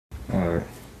right.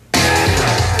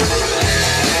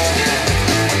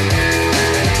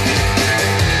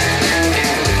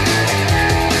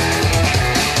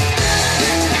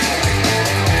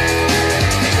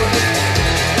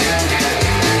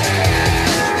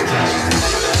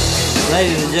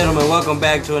 Ladies and gentlemen, welcome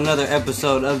back to another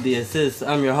episode of The Assist.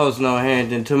 I'm your host, Noah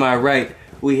Harrington. To my right,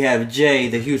 we have Jay,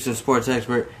 the Houston sports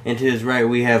expert, and to his right,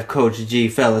 we have Coach G.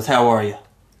 Fellas, how are you?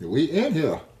 We in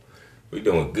here. We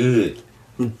doing good.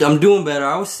 I'm doing better.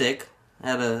 I was sick. I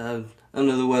had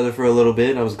under the weather for a little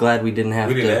bit. I was glad we didn't have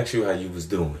to. We didn't ask you how you was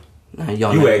doing.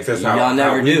 Y'all you never, asked us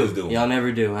how we was doing. Y'all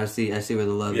never do. I see where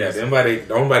the love is. Yeah, nobody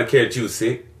care that you was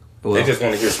sick. Well, they just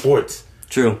want to hear sports.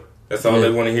 True. That's all they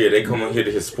want to hear. They come on here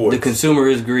to hear sports. The consumer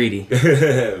is greedy.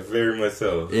 Very much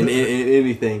so. In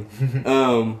anything.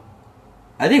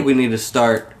 I think we need to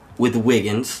start with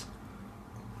Wiggins.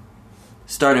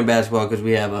 Starting basketball because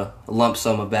we have a lump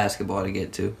sum of basketball to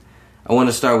get to. I want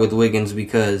to start with Wiggins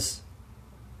because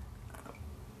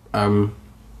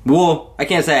well, I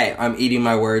can't say I'm eating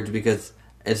my words because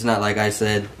it's not like I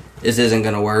said this isn't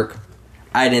going to work.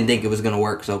 I didn't think it was going to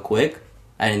work so quick.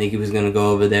 I didn't think he was going to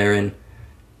go over there and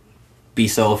be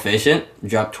so efficient.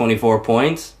 Dropped 24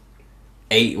 points.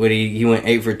 He went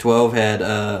 8 for 12. Had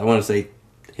I want to say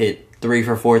hit 3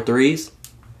 for 4 threes.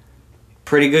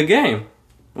 Pretty good game.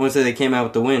 I want to say they came out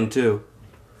with the win too.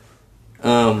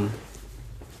 I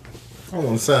don't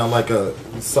want to sound like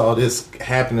saw this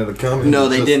happening to come. No,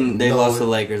 they didn't. They lost the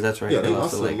Lakers. That's right. Yeah, they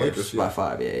lost the Lakers by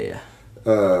 5.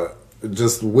 Yeah.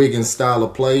 Just Wiggins' style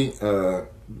of play,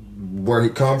 where he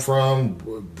come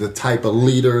from, the type of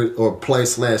leader or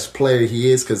player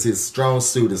he is, because his strong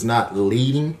suit is not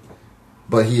leading,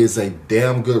 but he is a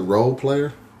damn good role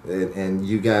player, and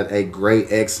you got a great,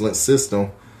 excellent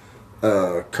system.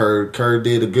 Kerr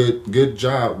did a good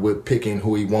job with picking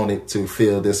who he wanted to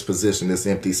fill this position, this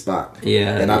empty spot.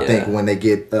 Yeah, and I think when they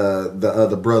get the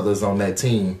other brothers on that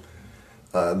team,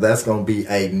 that's going to be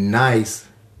a nice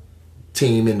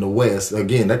team in the West.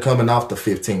 Again, they're coming off the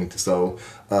 15th, so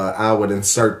I would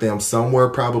insert them somewhere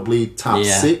probably top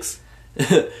 6.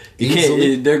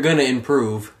 They're going to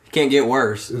improve. Can't get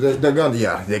worse. They're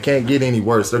gonna, they can't get any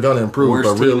worse. They're gonna improve, worst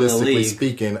but realistically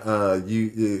speaking, I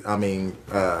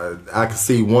can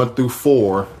see 1 through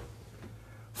 4,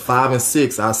 5 and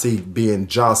 6. I see being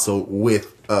jostled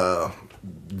with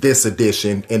this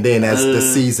edition, and then as the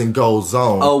season goes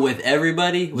on. Oh, with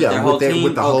everybody, with their whole team,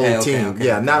 with the whole team. Okay.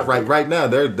 Yeah, not right now.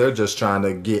 They're just trying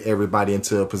to get everybody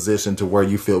into a position to where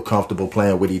you feel comfortable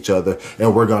playing with each other,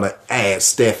 and we're gonna add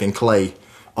Steph and Clay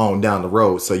on down the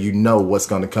road, so you know what's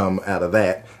going to come out of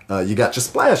that. You got your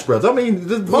Splash Brothers. I mean,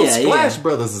 most Splash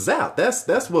Brothers is out.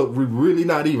 That's what we really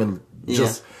not even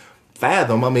just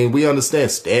fathom. I mean, we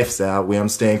understand Steph's out, we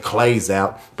understand Clay's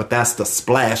out, but that's the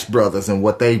Splash Brothers and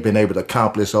what they've been able to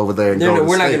accomplish over there.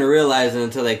 We're not going to realize it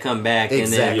until they come back,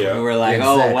 exactly. And then we're like,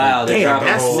 oh wow, they're dropping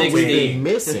that's 60. What we've been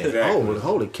missing. Exactly. Oh,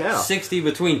 holy cow! 60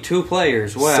 between 2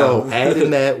 players. Wow. So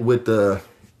adding that with the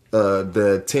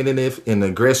tentative and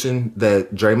aggression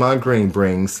that Draymond Green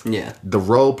brings. Yeah. The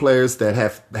role players that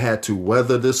have had to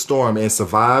weather this storm and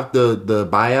survive the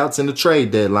buyouts and the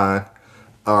trade deadline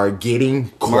are getting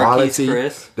quality.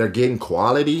 They're getting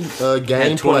quality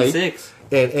gameplay.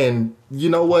 And you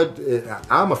know what?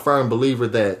 I'm a firm believer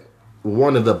that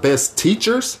one of the best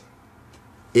teachers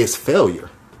is failure.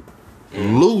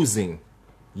 Losing.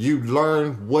 You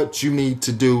learn what you need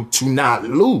to do to not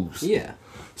lose. Yeah.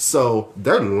 So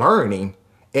they're learning,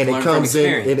 and it comes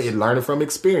in and learning from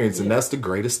experience, and that's the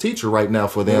greatest teacher right now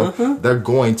for them. They're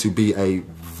going to be a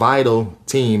vital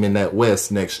team in that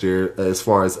West next year, as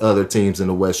far as other teams in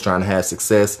the West trying to have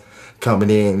success, coming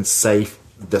in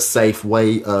the safe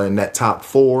way in that top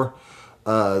 4,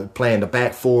 playing the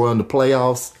back 4 in the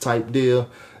playoffs type deal.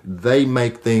 They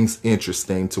make things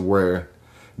interesting to where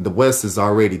the West is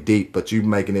already deep, but you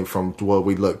making it from what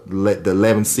we the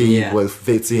 11th seed what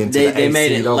fits into the 8th seed. They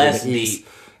made it less East. deep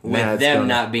with them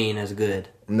not being as good.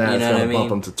 Now it's going to bump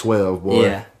them to 12, boy.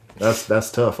 Yeah. That's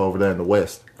tough over there in the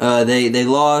West. They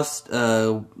lost.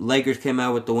 Lakers came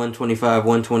out with the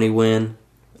 125-120 win.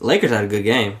 Lakers had a good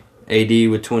game. AD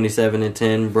with 27 and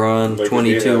 10, Bron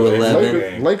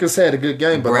 22-11. Lakers had a good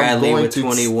game, but Bradley with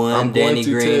 21, Danny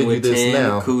Green with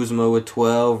 10, Kuzma with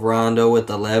 12, Rondo with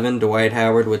 11, Dwight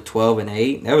Howard with 12 and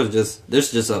 8. This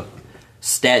is just a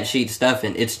stat sheet stuff,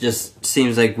 and it just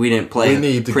seems like we didn't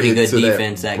play pretty good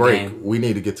defense that game. We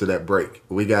need to get to that break.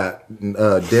 We got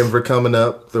Denver coming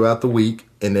up throughout the week,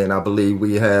 and then I believe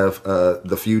we have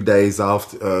the few days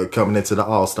off coming into the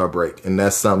All-Star break, and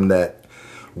that's something that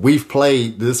we've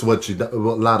played. This is what a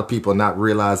lot of people are not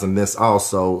realizing this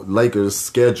also. Lakers'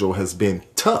 schedule has been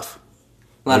tough.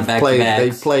 A lot of back-to-backs.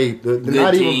 They played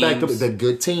not even back-to-back. They're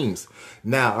good teams.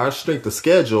 Now, our strength of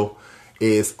schedule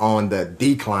is on the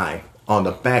decline on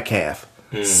the back half.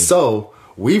 So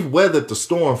we've weathered the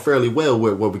storm fairly well.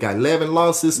 Where we got 11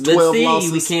 losses, 12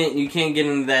 losses. You can't get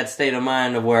into that state of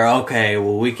mind of where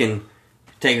we can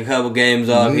take a couple games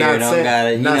off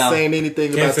here. Not saying anything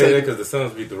can't about say that because the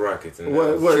Suns beat the Rockets.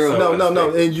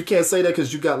 No, and you can't say that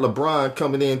because you got LeBron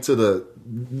coming into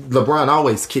LeBron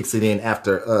always kicks it in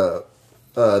after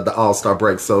the All-Star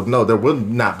break. So no, there will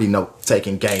not be no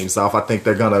taking games off. I think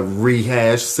they're gonna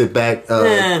rehash, sit back.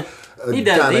 He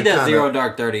does 0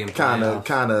 dark 30 and kind of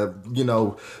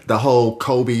the whole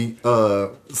Kobe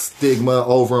stigma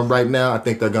over him right now. I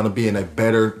think they're gonna be in a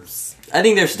better. I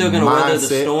think they're still gonna weather the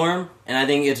storm, and I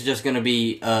think it's just gonna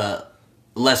be a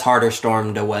less harder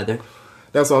storm to weather.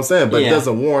 That's what I'm saying, but it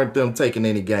doesn't warrant them taking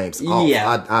any games off.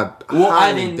 Yeah.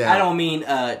 I don't mean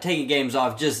taking games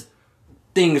off. Just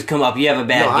things come up. You have a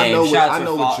bad game. I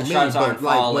know what you mean, but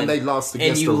like when they lost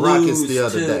against the Rockets the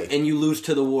other day, and you lose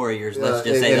to the Warriors. Let's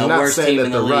just say the worst team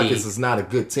in the league. Rockets is not a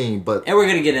good team, but and we're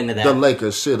gonna get into that. The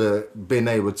Lakers should have been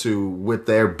able to, with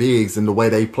their bigs and the way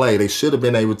they play, they should have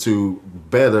been able to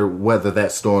better weather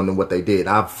that storm than what they did.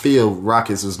 I feel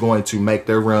Rockets is going to make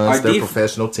their runs. They're a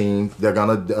professional team. They're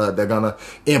gonna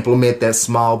implement that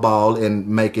small ball and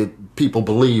make it people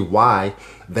believe why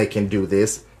they can do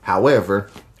this. However,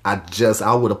 I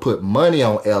would have put money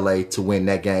on LA to win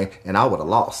that game, and I would have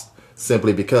lost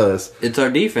simply because it's our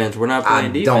defense. We're not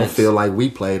playing defense. I don't feel like we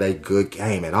played a good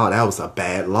game at all. That was a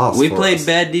bad loss. We played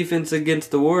bad defense against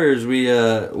the Warriors. We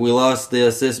lost the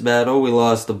assist battle. We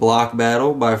lost the block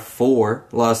battle by 4.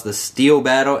 Lost the steal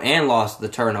battle and lost the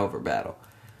turnover battle.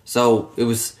 So it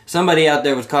was somebody out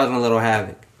there was causing a little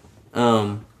havoc.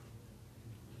 And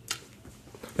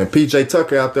PJ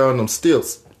Tucker out there on them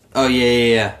steals. Oh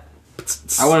yeah.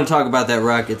 I want to talk about that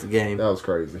Rockets game. That was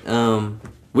crazy.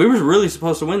 We were really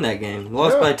supposed to win that game.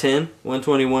 Lost by 10,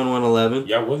 121-111.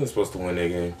 Y'all wasn't supposed to win that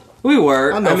game. We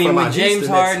were. I mean, when James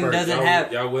Harden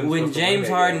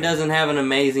doesn't have an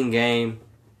amazing game,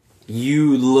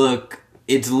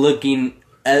 it's looking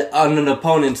on an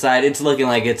opponent's side. It's looking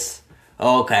like it's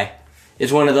okay.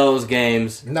 It's one of those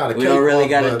games. We don't really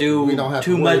got to do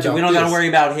too much. We don't got to worry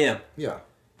about him. Yeah.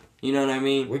 You know what I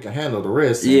mean? We can handle the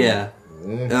rest. Yeah.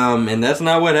 And that's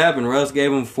not what happened. Russ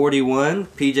gave him 41.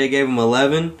 PJ gave him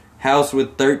 11. House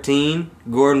with 13.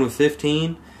 Gordon with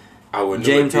 15.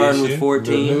 James Harden with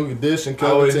 14.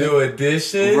 The new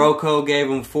addition. Rocco gave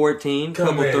him 14.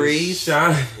 Couple threes.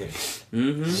 Shining.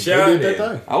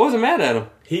 I wasn't mad at him.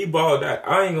 He balled out.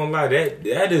 I ain't gonna lie.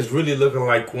 That is really looking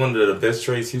like one of the best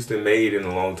trades Houston made in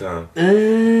a long time.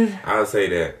 I'll say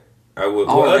that. I would.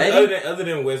 Other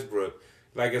than Westbrook.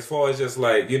 Like, as far as just,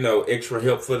 like, extra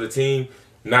help for the team,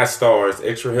 not stars,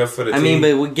 extra help for the team. I mean,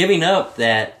 but with giving up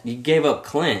that, you gave up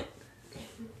Clint.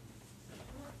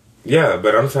 Yeah,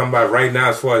 but I'm talking about right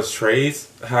now as far as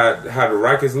trades, how the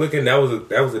Rockets looking, that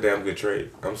was a damn good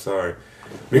trade. I'm sorry.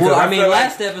 Because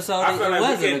last episode, it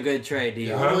wasn't a good trade to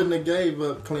you. I wouldn't have gave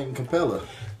up Clint Capella.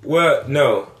 Well,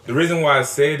 no. The reason why I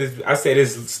said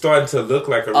it's starting to look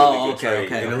like a really good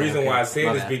trade. And the reason why I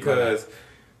said is because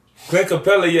Clint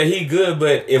Capella, he good,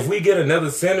 but if we get another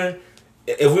center,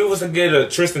 if we was to get a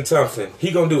Tristan Thompson,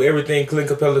 he gonna do everything Clint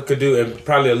Capella could do and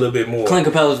probably a little bit more. Clint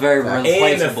Capella's very replaceable.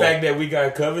 And the fact that we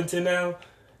got Covington now,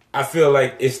 I feel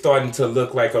like it's starting to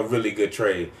look like a really good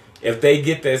trade. If they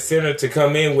get that center to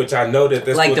come in, which I know that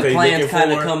that's what they're looking for. Like the plan's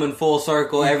kind of coming full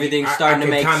circle, everything's starting to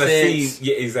make sense.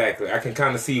 Yeah, exactly. I can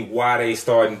kind of see why they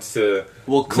starting to.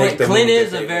 Well, Clint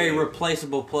is a very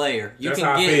replaceable player. You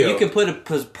can put a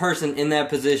person in that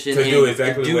position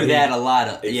and do that a lot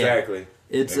of. Exactly.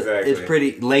 Yeah. It's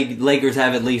pretty. Lakers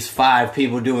have at least 5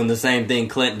 people doing the same thing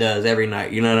Clint does every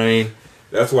night. You know what I mean?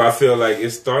 That's why I feel like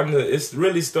it's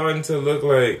really starting to look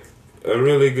like a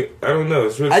really good. I don't know.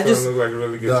 It's really starting to look like a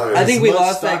really good trade. I think we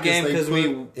lost that game because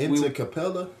we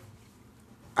Capella.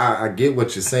 I get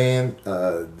what you're saying.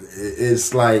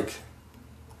 It's like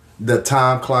the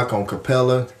time clock on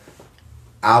Capella.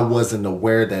 I wasn't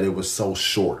aware that it was so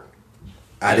short.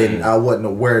 I wasn't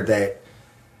aware that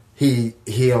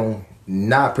he'll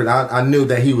not. I knew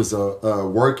that he was a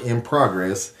work in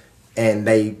progress, and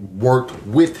they worked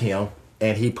with him,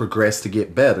 and he progressed to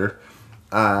get better.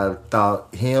 I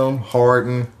thought him,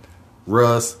 Harden,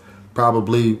 Russ,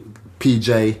 probably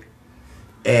PJ,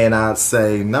 and I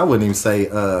wouldn't even say,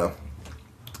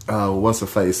 what's the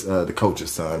face, the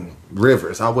coach's son,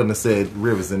 Rivers. I wouldn't have said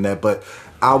Rivers in that, but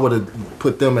I would have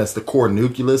put them as the core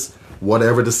nucleus.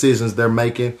 Whatever decisions they're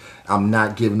making, I'm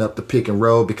not giving up the pick and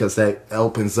roll because that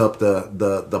opens up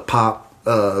the pop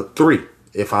 3.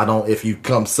 If you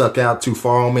come suck out too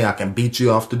far on me, I can beat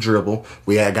you off the dribble.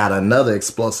 We had got another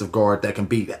explosive guard that can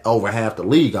beat over half the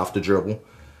league off the dribble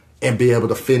and be able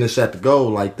to finish at the goal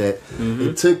like that. Mm-hmm.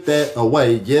 It took that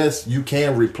away. Yes, you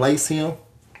can replace him.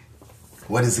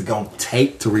 What is it going to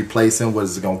take to replace him? What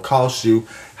is it going to cost you?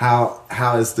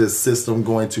 How is this system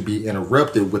going to be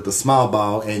interrupted with the small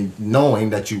ball and knowing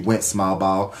that you went small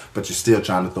ball, but you're still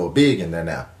trying to throw a big in there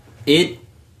now?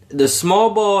 The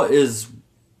small ball is...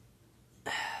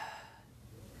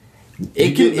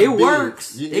 It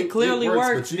works. It clearly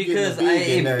works because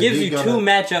it gives you two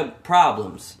matchup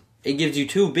problems. It gives you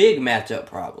two big matchup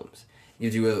problems. It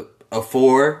gives you a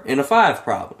 4 and a 5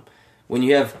 problem. When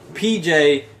you have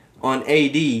PJ on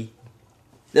AD,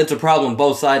 that's a problem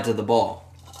both sides of the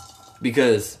ball.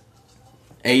 Because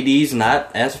AD's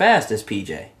not as fast as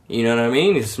PJ. You know what I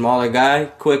mean? He's a smaller guy,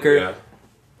 quicker. Yeah.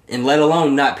 And let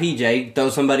alone not PJ, throw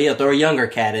somebody else, throw a younger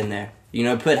cat in there. You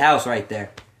know, put House right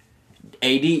there.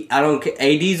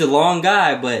 AD's a long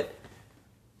guy, but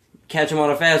catch him on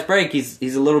a fast break, he's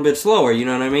a little bit slower, you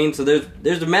know what I mean? So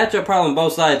there's a matchup problem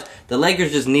both sides. The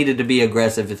Lakers just needed to be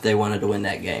aggressive if they wanted to win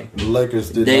that game. The Lakers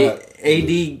did not.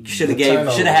 AD should have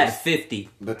had 50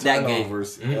 that game.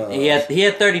 He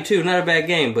had 32, not a bad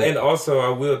game, but and also I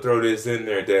will throw this in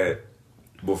there that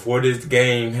before this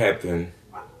game happened,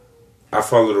 I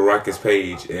followed the Rockets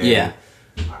page and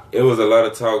it was a lot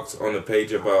of talks on the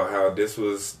page about how this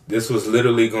was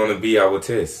literally going to be our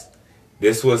test.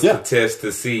 This was the test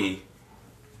to see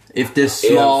if this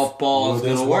small ball is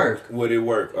going to work. Would it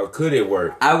work or could it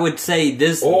work? I would say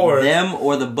them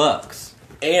or the Bucks.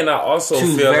 And I also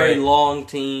feel very long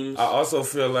teams. I also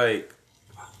feel like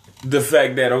the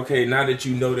fact that now that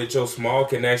you know that your small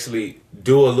can actually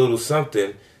do a little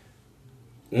something,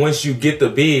 once you get the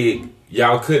big,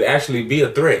 y'all could actually be a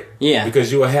threat. Yeah.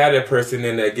 Because you'll have that person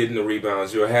in there getting the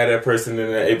rebounds. You'll have that person in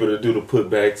there able to do the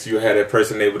putbacks. You'll have that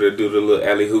person able to do the little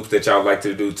alley hoops that y'all like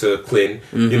to do to Clinton.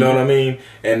 Mm-hmm. You know what I mean?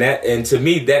 And to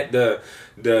me, that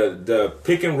the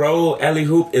pick and roll alley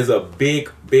hoop is a big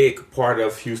part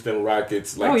of Houston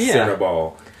Rockets center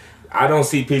ball. I don't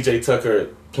see PJ Tucker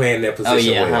playing that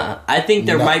position well. I think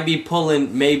there might be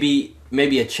pulling maybe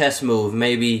a chess move.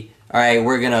 Maybe, all right,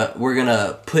 we're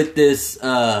gonna put this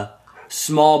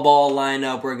small ball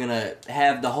lineup. We're gonna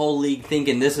have the whole league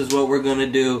thinking this is what we're gonna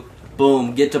do.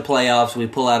 Boom, get to playoffs. We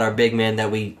pull out our big man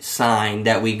that we signed,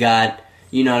 that we got.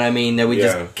 You know what I mean? That we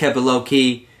just kept it low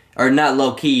key, or not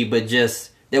low key, but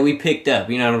just that we picked up.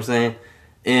 You know what I'm saying?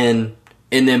 And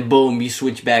then boom, you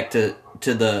switch back to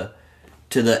the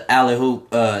alley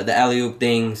hoop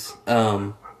things,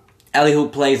 alley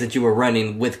hoop plays that you were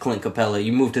running with Clint Capella.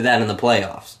 You moved to that in the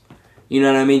playoffs. You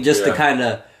know what I mean? Just to kind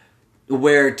of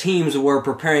where teams were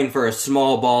preparing for a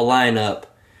small ball lineup,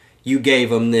 you gave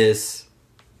them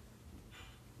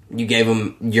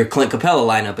your Clint Capella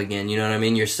lineup again. You know what I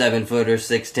mean? Your 7-footer,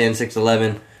 6'10",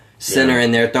 6'11", center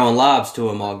in there throwing lobs to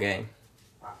him all game.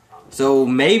 So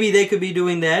maybe they could be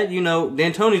doing that. You know,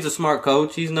 D'Antoni's a smart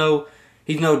coach. He's no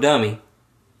dummy.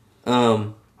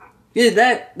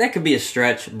 That could be a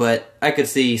stretch, but I could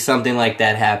see something like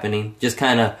that happening. Just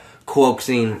kind of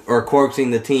coaxing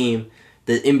the team,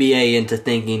 the NBA, into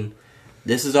thinking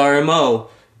this is our MO,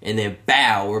 and then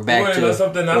bow, we're back to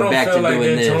something. I don't feel like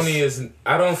D'Antoni is.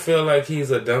 I don't feel like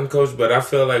he's a dumb coach, but I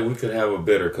feel like we could have a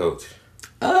better coach.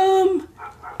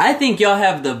 I think y'all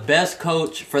have the best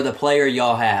coach for the player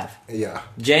y'all have. Yeah.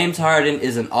 James Harden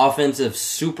is an offensive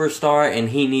superstar, and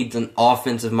he needs an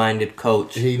offensive-minded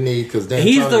coach. He needs, because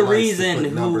he's the reason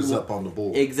who numbers up on the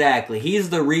board. Exactly.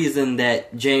 He's the reason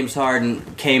that James Harden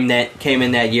came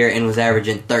in that year and was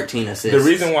averaging 13 assists. The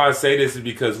reason why I say this is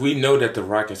because we know that the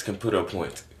Rockets can put up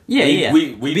points. Yeah,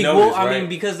 we know this, right? I mean,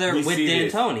 because they're with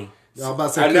D'Antoni. I was about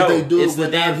to say, could they do it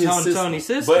without his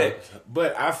system?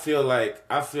 But I feel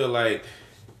like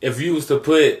if you was to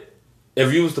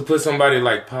put somebody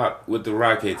like Pop with the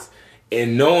Rockets,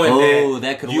 and knowing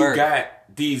that you work. Got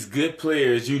these good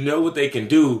players, you know what they can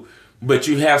do, but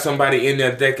you have somebody in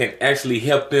there that can actually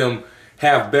help them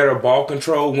have better ball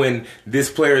control when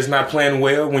this player is not playing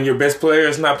well, when your best player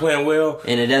is not playing well,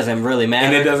 and it doesn't really matter,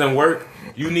 and it doesn't work.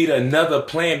 You need another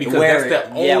plan because that's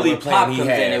the only plan he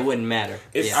has. It wouldn't matter.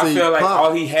 I feel like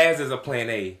all he has is a plan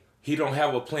A. He don't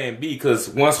have a plan B because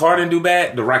once Harden do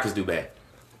bad, the Rockets do bad.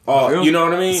 You know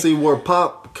what I mean? See, where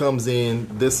Pop comes in,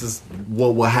 this is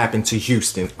what will happen to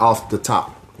Houston off the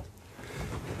top.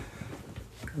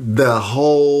 The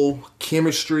whole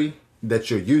chemistry that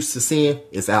you're used to seeing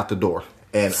is out the door.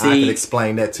 And I can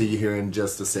explain that to you here in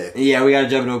just a sec. Yeah, we got to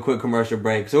jump into a quick commercial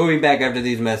break. So we'll be back after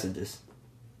these messages.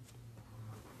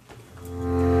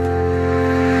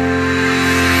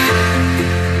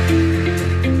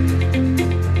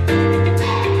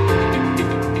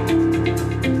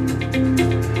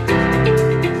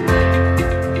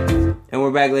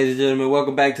 back, ladies and gentlemen.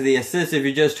 Welcome back to The Assist. If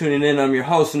you're just tuning in, I'm your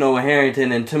host, Noah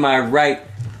Harrington. And to my right,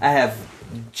 I have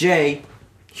Jay,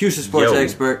 Houston sports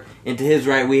expert. And to his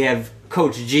right, we have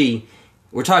Coach G.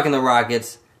 We're talking the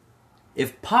Rockets.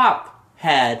 If Pop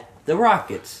had the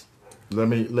Rockets... Let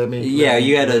me. Yeah,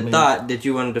 you had a thought that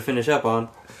you wanted to finish up on.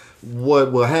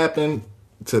 What will happen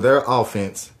to their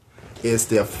offense is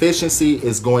the efficiency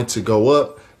is going to go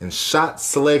up, and shot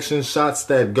selection, shots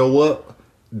that go up,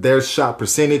 their shot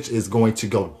percentage is going to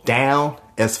go down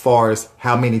as far as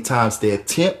how many times they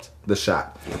attempt the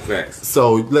shot. Facts.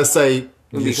 So let's say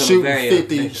you're shooting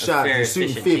 50 shots, you're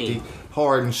shooting 50 team.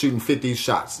 hard and shooting 50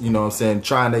 shots. You know what I'm saying?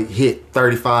 Trying to hit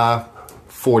 35,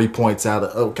 40 points out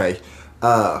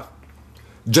of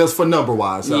just for number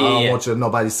wise. I don't want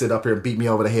nobody sit up here and beat me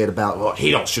over the head about, well,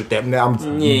 he don't shoot that. Now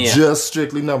I'm just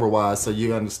strictly number wise, so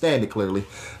you understand it clearly.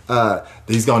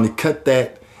 He's going to cut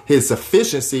that. His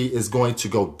efficiency is going to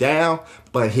go down,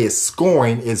 but his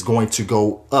scoring is going to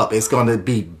go up. It's going to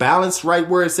be balanced right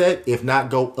where it's at, if not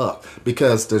go up.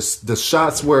 Because the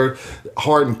shots where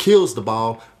Harden kills the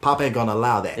ball, Pop ain't going to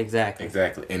allow that. Exactly.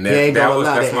 And that's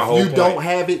my whole point. If you don't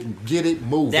have it, get it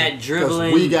moving. That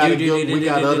dribbling, we got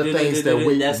other things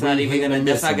that that's not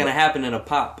going to happen in a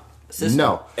Pop system.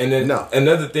 No. And then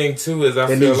another thing, too, is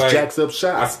I feel like... jacks up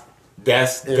shots.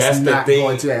 That's the thing.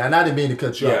 Going to, and I didn't mean to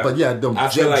cut you off, but I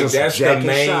feel like that's the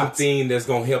main thing that's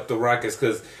going to help the Rockets.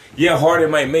 Because Harden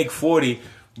might make 40,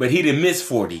 but he didn't miss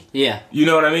 40. Yeah, you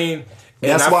know what I mean.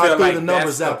 That's why I threw the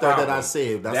numbers out there that I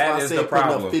said. That's why I said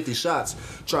putting up 50 shots,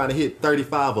 trying to hit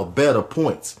 35 or better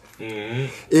points.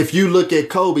 Mm-hmm. If you look at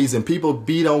Kobe's and people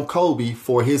beat on Kobe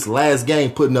for his last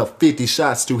game putting up 50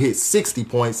 shots to hit 60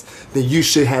 points, then you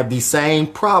should have the same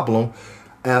problem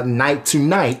night to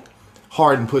night.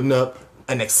 Harden putting up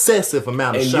an excessive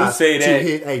amount of shots to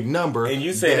hit a number. And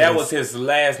you say that was his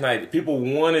last night. People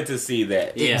wanted to see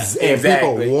that. Yeah.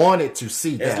 People wanted to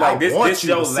see that. It's like this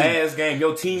your last game.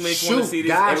 Your teammates want to see this.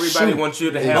 Everybody wants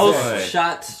you to have most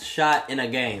shots shot in a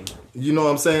game. You know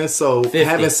what I'm saying? So 50.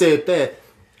 Having said that,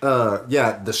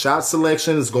 the shot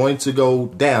selection is going to go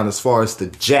down as far as the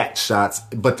jack shots,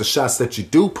 but the shots that you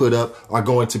do put up are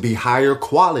going to be higher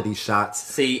quality shots.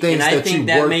 See, and I think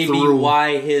that may be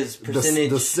why his percentage...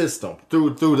 The system,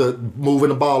 through the moving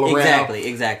the ball around.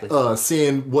 Exactly.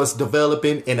 Seeing what's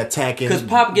developing and attacking. Because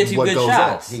Pop gets you good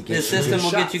shots. His system will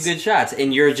get you good shots.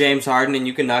 And you're James Harden and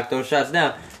you can knock those shots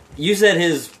down. You said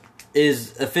his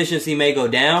efficiency may go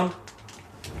down.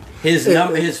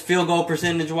 His field goal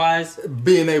percentage wise,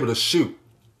 being able to shoot,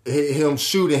 him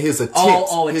shooting his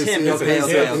attempts.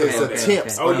 His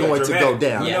attempts are going to go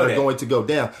down. Going to go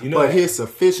down. But his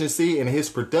efficiency and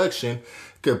his production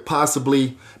could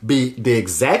possibly be the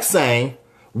exact same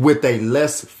with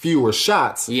fewer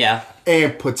shots. Yeah.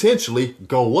 And potentially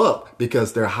go up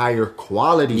because they're higher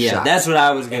quality shots. Yeah, that's what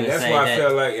I was going to say. That's why I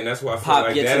feel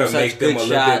like that'll make them a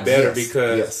little bit better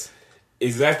because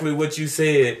exactly what you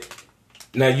said.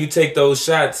 Now you take those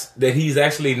shots that he's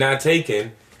actually not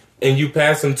taking, and you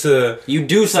pass them to you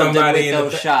do something with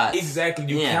those shots. Exactly,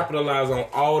 you capitalize on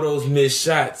all those missed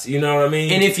shots. You know what I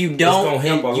mean? And if you don't,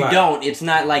 it's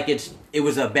not like it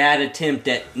was a bad attempt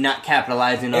at not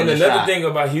capitalizing on the shot. And another thing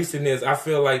about Houston is I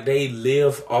feel like they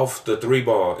live off the 3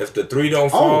 ball. If the 3 don't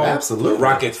fall, the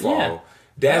Rockets fall. Yeah.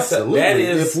 That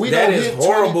is if we don't hit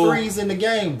horrible 23s in the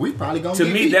game, we probably gonna. To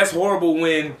me, beat. That's horrible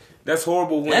when. That's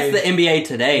horrible when that's the NBA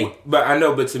today. But I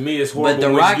know, but to me it's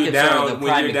horrible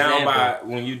when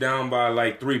you're down by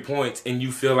like 3 points and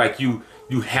you feel like you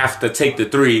have to take the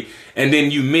 3 and then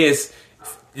you miss.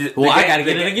 I gotta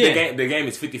get it again. The game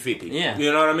is 50-50. Yeah.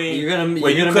 You know what I mean? You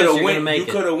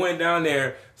could have went down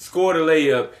there, scored a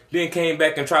layup, then came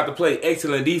back and tried to play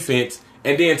excellent defense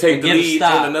and then take the lead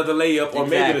on another layup or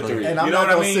make it a 3. And I'm not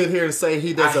gonna sit here and say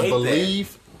he doesn't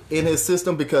believe in his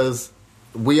system because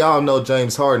we all know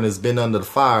James Harden has been under the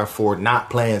fire for not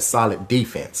playing solid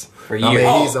defense. For years. I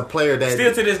mean, he's a player that...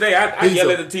 Still to this day, I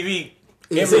yell at the TV.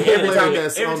 Every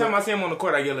time I see him on the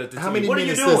court, I yell at the TV. How many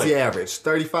minutes does he average?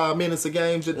 35 minutes a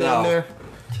game down there?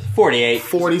 48.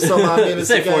 40-some-odd minutes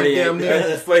a game down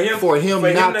there? For him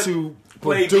not to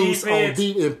produce on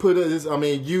deep and put it... I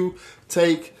mean, you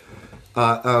take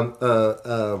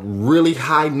a really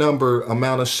high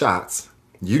amount of shots...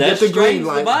 You get the green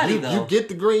light. You get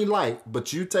the green light,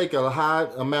 but you take a high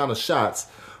amount of shots,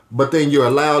 but then you're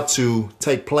allowed to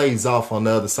take plays off on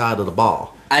the other side of the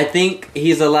ball. I think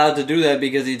he's allowed to do that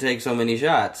because he takes so many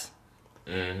shots.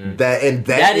 Mm-hmm.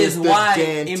 That is why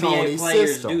NBA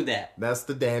players do that. That's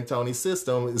the D'Antoni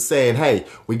system. Is saying, hey,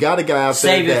 we got to go out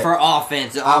Save there. Save it for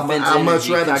offense. I much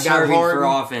rather I got Harden for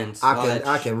offense.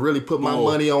 I can really put my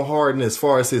money on Harden as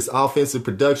far as his offensive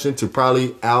production to probably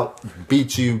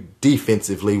outbeat you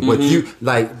defensively. Mm-hmm. What you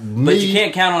like, but you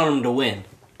can't count on him to win.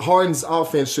 Harden's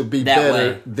offense should be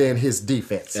better than his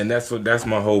defense, and that's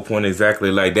my whole point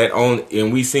exactly. Like that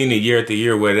and we seen it year after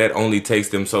year where that only takes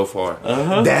them so far.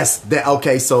 That's that.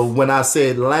 Okay, so when I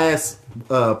said last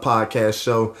podcast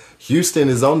show, Houston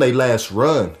is on their last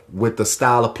run with the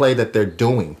style of play that they're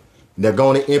doing. They're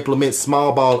going to implement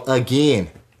small ball again.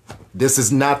 This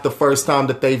is not the first time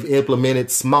that they've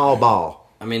implemented small ball.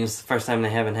 I mean, it's the first time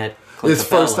they haven't had. It's the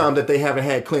first time that they haven't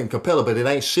had Clinton Capella, but it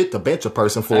ain't shit to bench a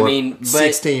person for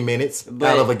 16 minutes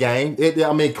out of a game.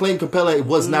 Clinton Capella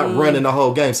was not running the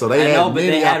whole game, so they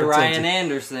had Ryan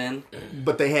Anderson.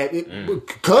 But they had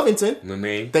Covington.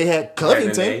 Nene. They had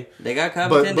Covington. They got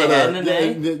Covington. They had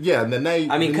Nene. Nene.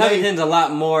 I mean, Covington's a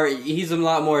lot more. He's a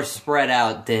lot more spread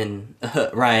out than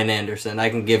Ryan Anderson.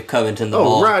 I can give Covington the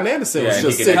ball. Ryan Anderson was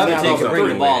just sitting out on the bring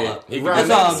the ball up. That's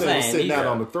all I'm saying. Sitting out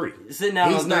on the three. Sitting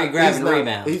out on the three, grabbing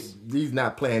rebounds. He's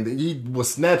not playing. He will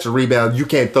snatch a rebound. You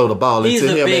can't throw the ball into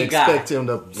him and expect him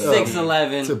to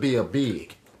 6'11" to be a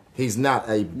big. He's not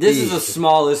a big. This is the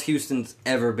smallest Houston's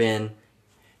ever been.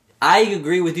 I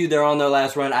agree with you. They're on their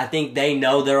last run. I think they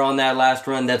know they're on that last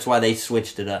run. That's why they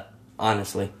switched it up.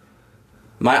 Honestly,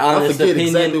 my honest opinion. I forget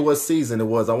exactly what season it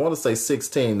was. I want to say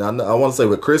 16. I want to say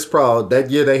with Chris Paul that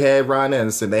year they had Ryan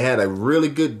Anderson. They had a really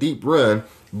good deep run.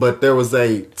 But there was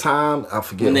a time, I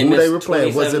forget who they were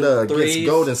playing. Was it against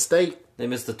Golden State? They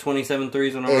missed the 27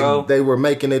 threes in a row. They were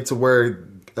making it to where,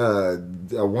 I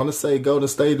want to say Golden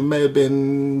State may have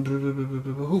been,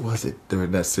 who was it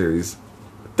during that series?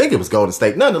 I think it was Golden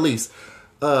State. None the least,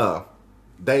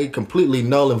 they completely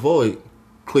null and void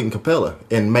Clinton Capella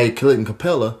and made Clinton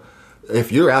Capella,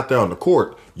 if you're out there on the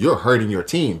court, you're hurting your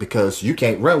team because you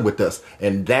can't run with us.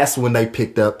 And that's when they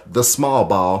picked up the small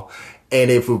ball. And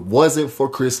if it wasn't for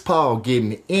Chris Paul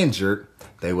getting injured,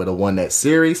 they would have won that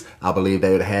series. I believe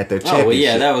they would have had their championship. Oh, well,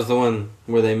 yeah, that was the one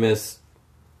where they missed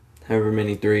however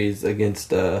many threes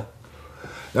against... That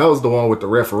was the one with the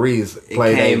referees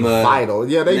playing vital.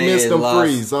 Yeah, they missed them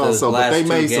threes also, but they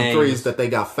made some threes that they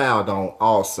got fouled on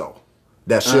also.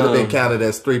 That should have been counted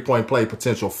as 3-point play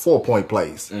potential 4-point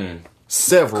plays.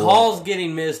 Several. Calls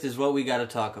getting missed is what we got to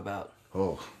talk about.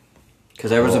 Oh. Because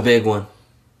there was a big one.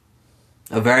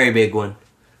 A very big one.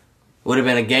 Would have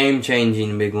been a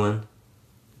game-changing big one.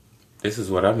 This is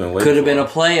what I've been waiting for. Could have been a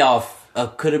playoff.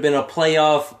 Could have been a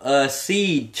playoff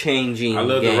seed-changing. I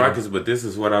love the Rockets, but this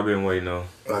is what I've been waiting on.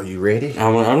 Are you ready?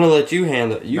 I'm going to let you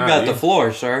handle it. You got the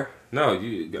floor, sir. No,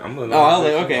 I'm going to... I'll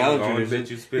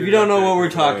introduce you. If you don't know what we're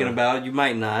talking about, you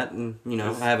might not. And,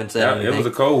 I haven't said anything. It was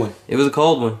a cold one. It was a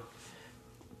cold one.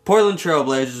 Portland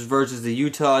Trailblazers versus the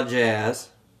Utah Jazz.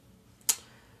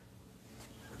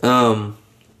 A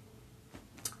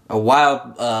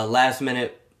wild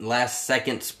last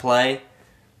seconds play.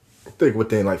 I think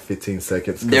within like 15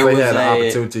 seconds. Because they had an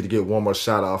opportunity to get one more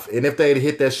shot off. And if they had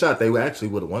hit that shot, they actually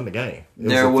would have won the game.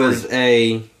 There was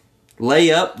a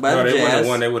layup by the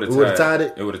Jazz. They would have tied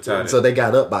it. It would have tied it. So they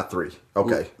got up by 3.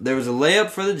 Okay. There was a layup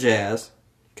for the Jazz.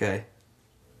 Okay.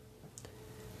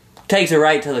 Takes it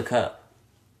right to the cup.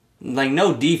 Like,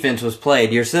 no defense was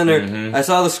played. Your center, I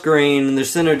saw the screen, and their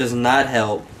center does not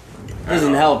help.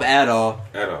 Doesn't help at all.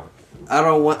 At all.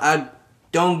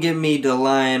 Don't get me to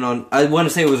lying on... I want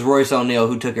to say it was Royce O'Neal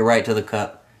who took it right to the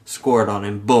cup. Scored on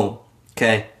him. Boom.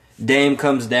 Okay. Dame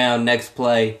comes down, next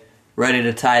play, ready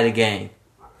to tie the game.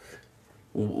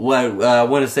 I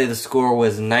want to say the score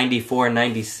was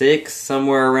 94-96,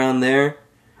 somewhere around there.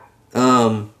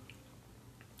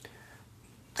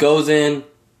 Goes in,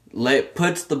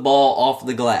 puts the ball off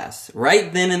the glass.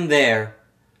 Right then and there,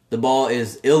 the ball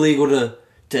is illegal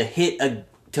to hit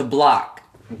to block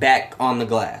back on the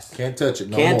glass. Can't touch it.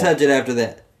 Can't touch it after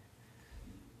that.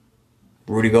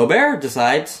 Rudy Gobert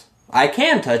decides, I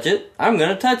can touch it. I'm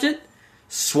going to touch it.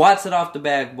 Swats it off the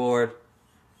backboard.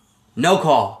 No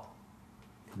call.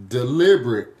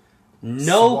 Deliberate.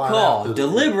 No call.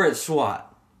 Deliberate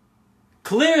swat.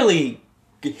 Clearly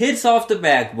hits off the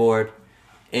backboard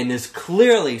and is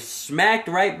clearly smacked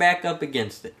right back up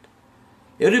against it.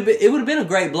 It would have been a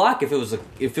great block if it was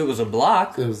a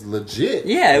block. It was legit.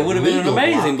 Yeah, it would have been an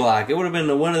amazing block. It would have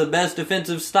been one of the best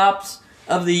defensive stops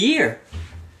of the year.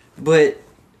 But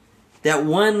that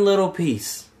one little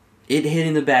piece, it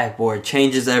hitting the backboard,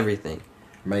 changes everything.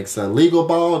 Makes a legal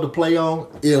ball to play on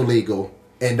illegal,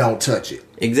 and don't touch it.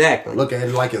 Exactly. Look at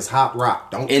it like it's hot rock.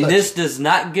 Don't touch it. And this does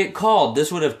not get called.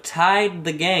 This would have tied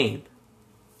the game.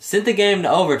 sent the game to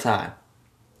overtime.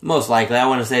 Most likely, I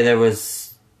want to say there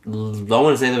was a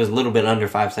little bit under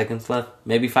 5 seconds left,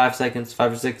 maybe 5 seconds,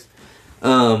 5 or 6.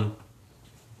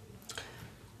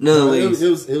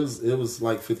 It was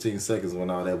like 15 seconds when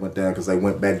all that went down because they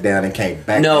went back down and came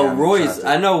back. No, Royce.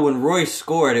 I know when Royce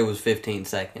scored, it was 15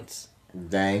 seconds.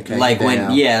 Dang, came like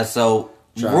down. So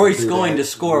Royce going to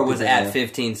score was at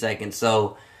 15 seconds.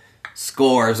 So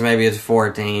scores maybe it's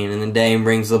 14, and then Dame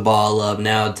brings the ball up.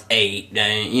 Now it's 8.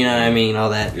 Dang, you know what I mean? All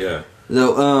that. Yeah.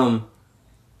 So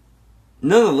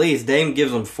none the least, Dame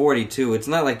gives him 42. It's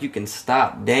not like you can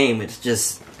stop Dame. It's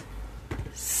just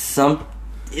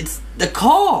it's the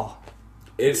call.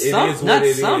 It is what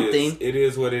it something. is. It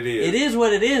is what it is. It is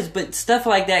what it is, but stuff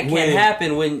like that can't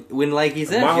happen when, like he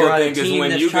said, you're on a team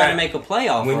that's trying to make a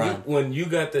playoff run. When you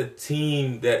got the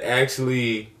team that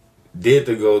actually did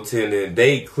the goaltending,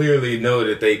 they clearly know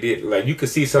that they did. Like, you could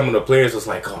see some of the players was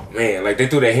like, oh, man. Like, they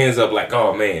threw their hands up like,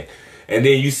 oh, man. And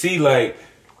then you see, like...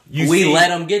 We let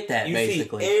them get that,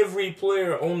 basically. See every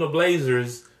player on the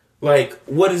Blazers, like,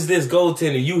 what is this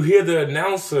goaltending? You hear the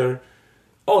announcer...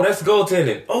 Oh, that's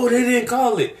goaltending. Oh, they didn't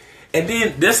call it. And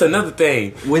then that's another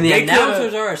thing. When the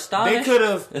announcers are astonished,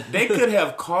 they could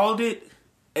have called it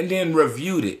and then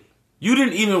reviewed it. You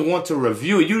didn't even want to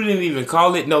review it. You didn't even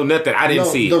call it. No, nothing. I didn't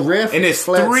see it. The ref and it's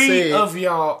flat 3 said, of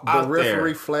y'all out there. The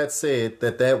referee flat said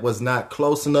that was not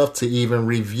close enough to even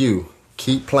review.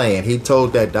 Keep playing. He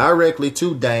told that directly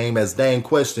to Dame as Dame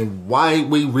questioned why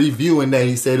we reviewing that.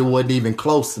 He said it wasn't even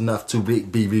close enough to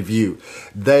be reviewed.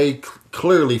 They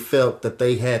clearly felt that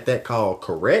they had that call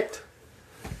correct.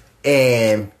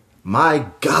 And my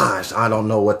gosh, I don't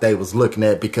know what they was looking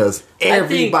at because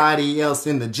everybody else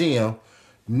in the gym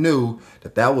knew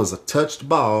that was a touched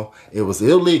ball. It was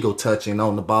illegal touching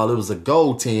on the ball. It was a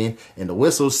goaltend, and the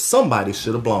whistle, somebody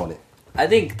should have blown it. I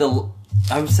think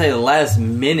I would say the last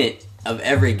minute of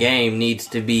every game needs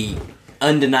to be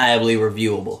undeniably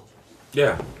reviewable.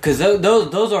 Yeah. Because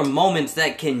those are moments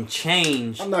that can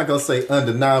change. I'm not going to say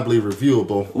undeniably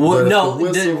reviewable. Well, no,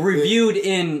 reviewed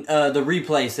in the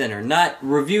replay center, not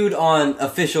reviewed on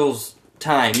officials'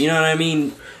 time. You know what I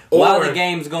mean? While the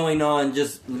game's going on,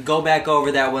 just go back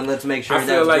over that one. Let's make sure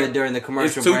that's good during the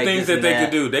commercial break. There's 2 things that they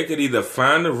could do. They could either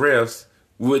find the refs,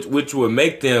 which would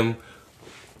make them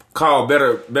call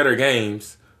better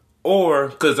games, or,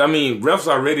 because, I mean, refs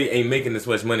already ain't making as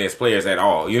much money as players at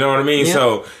all. You know what I mean? Yeah.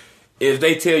 So, if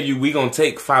they tell you we going to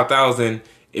take $5,000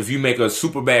 if you make a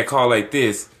super bad call like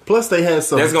this. Plus, they had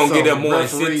some. That's going to give them more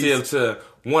incentive to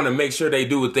want to make sure they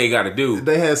do what they got to do.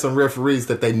 They had some referees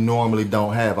that they normally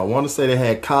don't have. I want to say they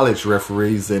had college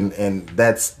referees, and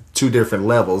that's 2 different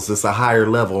levels. It's a higher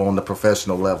level on the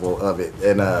professional level of it.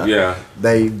 And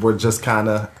they were just kind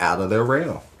of out of their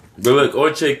realm. But look,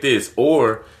 or check this,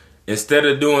 instead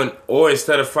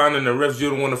of finding the refs, you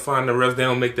don't want to find the refs. They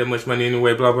don't make that much money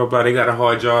anyway. Blah blah blah. They got a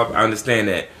hard job. I understand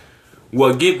that.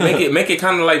 Well, make it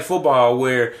kind of like football,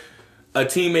 where a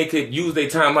teammate could use their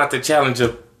time out to challenge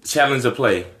a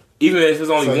play, even if it's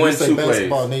only 1-2 plays.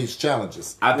 Basketball needs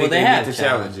challenges. I think they have the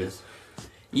challenges.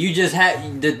 You just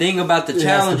have the thing about the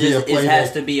challenges is it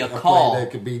has to be a call.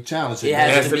 That could be challenged. It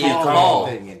has to be a call.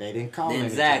 And they didn't call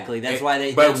exactly. anything. That's why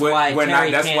they. But that's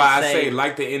why I say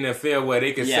like the NFL where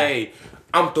they can say,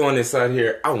 "I'm throwing this out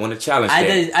here. I want to challenge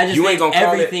that." I just think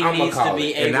everything needs to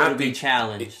be able to be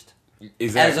challenged.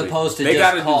 Exactly. As opposed to they just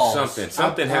gotta calls. do something.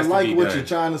 Something has to be done. I like what you're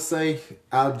trying to say.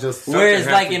 Whereas,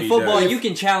 like in football, you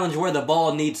can challenge where the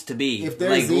ball needs to be. If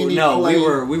there's like, any no, play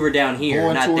we were down here,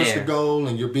 going not towards there. the goal,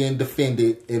 and you're being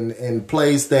defended in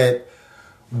plays that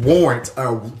warrant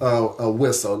a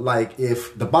whistle. Like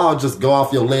if the ball just go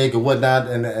off your leg or whatnot,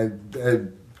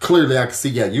 and clearly I can see,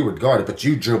 you were guarded, but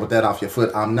you dribbled that off your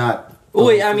foot. I'm not.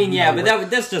 Well, I mean, but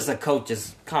that's just a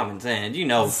coach's common sense.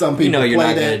 Some people you're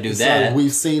not going to do that. So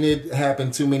we've seen it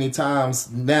happen too many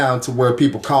times now to where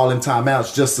people call in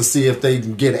timeouts just to see if they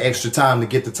can get extra time to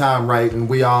get the time right, and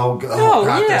we all go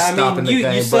out there stopping the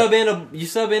game. You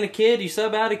sub in a kid, you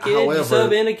sub out a kid, however, you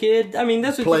sub in a kid. I mean,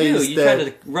 that's what you do. You try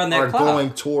to run that clock.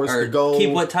 Going towards the goal, keep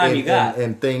what time you got,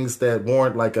 and things that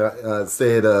warrant, like I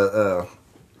said, a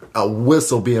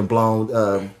whistle being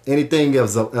blown. Anything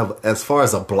as far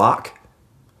as a block.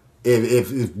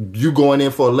 If you going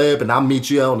in for a layup and I meet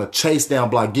you on a chase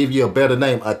down block, give you a better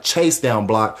name, a chase down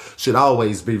block should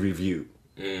always be reviewed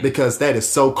because that is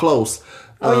so close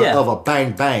of a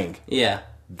bang bang. Yeah,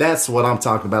 that's what I'm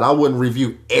talking about. I wouldn't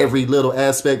review every little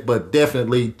aspect, but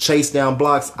definitely chase down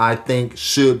blocks I think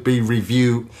should be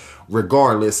reviewed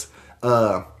regardless.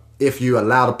 if you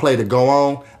allow the play to go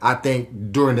on, I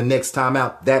think during the next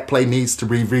timeout, that play needs to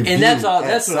be reviewed. And that's all.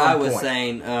 That's what I was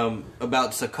saying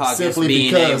about Secaucus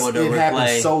being able to it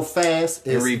happens so fast.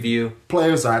 And review.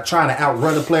 Players are trying to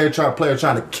outrun a player,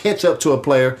 trying to catch up to a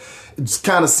player. It's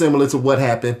kind of similar to what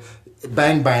happened.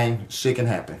 Bang, bang, shit can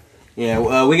happen.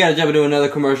 Yeah, we got to jump into another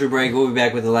commercial break. We'll be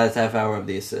back with the last half hour of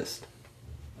the assist.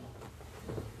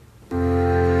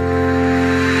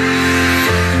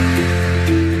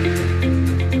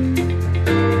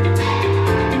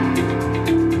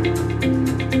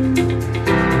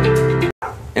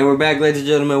 And we're back, ladies and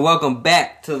gentlemen. Welcome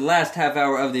back to the last half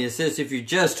hour of the assist. If you're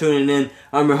just tuning in,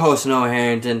 I'm your host, Noah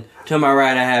Harrington. To my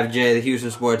right, I have Jay, the Houston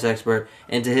sports expert,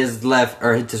 and to his left,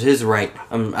 or to his right,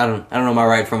 I don't know my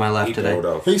right from my left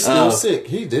today. He's still sick.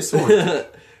 He's disoriented.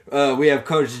 We have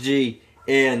Coach G.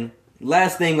 And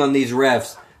last thing on these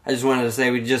refs, I just wanted to say,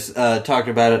 we just talked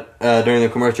about it during the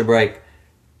commercial break,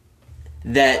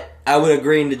 that I would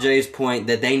agree to Jay's point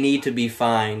that they need to be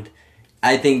fined.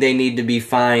 I think they need to be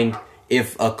fined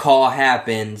if a call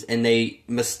happens and they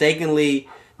mistakenly,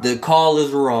 the call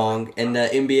is wrong and the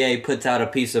NBA puts out a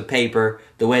piece of paper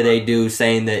the way they do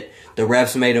saying that the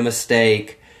refs made a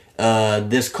mistake,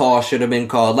 this call should have been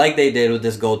called like they did with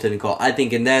this goaltending call. I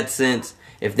think in that sense,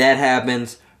 if that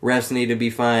happens, refs need to be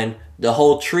fined. The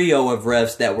whole trio of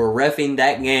refs that were reffing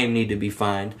that game need to be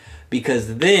fined,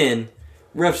 because then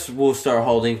refs will start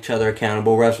holding each other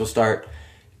accountable. Refs will start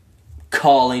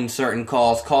calling certain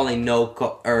calls, calling no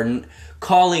calls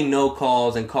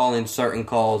and calling certain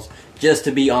calls just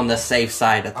to be on the safe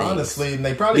side of things. Honestly,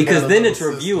 they probably because then it's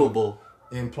reviewable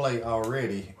in play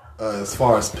already. As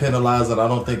far as penalizing, I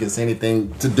don't think it's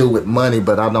anything to do with money,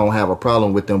 but I don't have a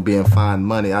problem with them being fined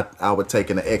money. I would take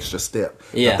an extra step.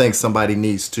 Yeah. I think somebody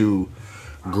needs to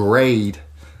grade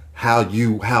how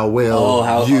well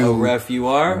how ref you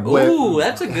are. Ooh,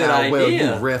 that's a good idea. How well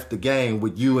you ref the game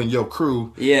with you and your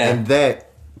crew. Yeah. And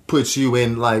that puts you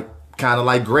in kind of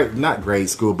like not grade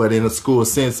school, but in a school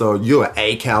sense, or you're an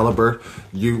A caliber.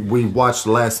 We watched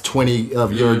the last 20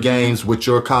 of your games with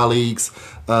your colleagues.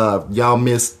 Y'all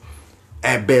missed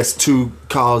at best 2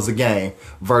 calls a game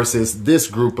versus this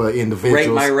group of individuals. Rate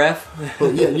my ref?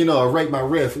 Yeah, rate my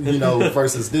ref,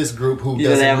 versus this group who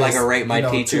doesn't have miss, like a rate my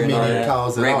teacher too many and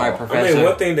calls rate at my all. professor. I mean,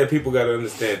 one thing that people got to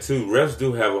understand too, refs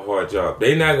do have a hard job.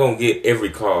 They're not going to get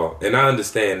every call, and I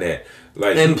understand that.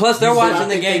 And plus, they're watching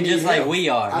the game just like we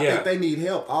are. I think they need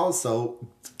help also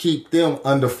to keep them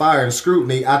under fire and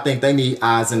scrutiny. I think they need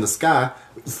eyes in the sky.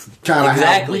 Kind of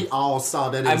how we all saw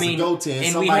that it was a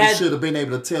goaltend. Somebody should have been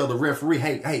able to tell the referee,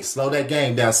 hey, slow that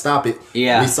game down, stop it.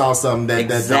 Yeah. We saw something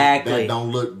that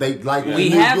don't look. They like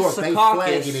we in New York. They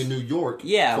flag it in New York.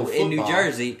 Yeah, in New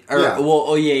Jersey.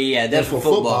 That's for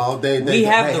football. We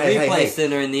have the replay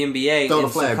center in the NBA in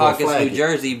Secaucus, New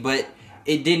Jersey, but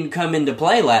it didn't come into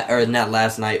play not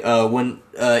last night when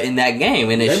in that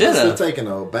game, and it should have taken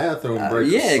a bathroom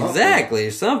break. Exactly,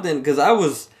 something, because I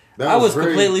was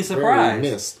completely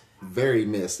surprised. Very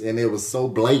missed, and it was so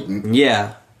blatant.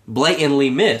 Yeah, blatantly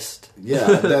missed. Yeah,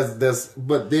 that's.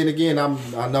 But then again,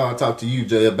 I know I talked to you,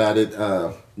 Jay, about it.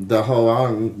 The whole,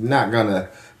 I'm not gonna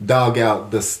dog out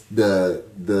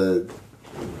the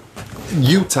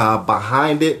Utah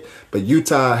behind it, but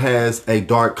Utah has a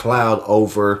dark cloud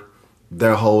over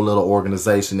their whole little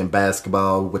organization in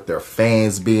basketball, with their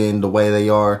fans being the way they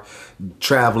are,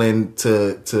 traveling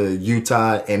to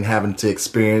Utah and having to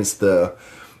experience the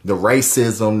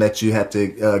racism that you have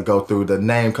to go through, the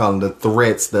name calling, the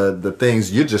threats, the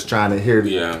things you're just trying to hear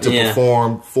to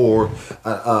perform for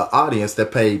an audience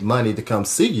that paid money to come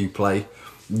see you play.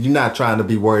 You're not trying to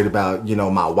be worried about,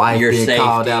 my wife your being safety.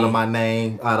 called out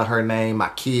of her name, my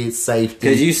kids' safety.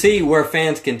 Because you see where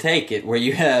fans can take it, where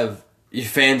you have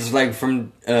fans like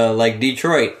from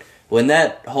Detroit, when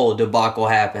that whole debacle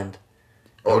happened.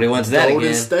 Nobody wants that again.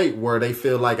 Golden State, where they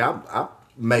feel like I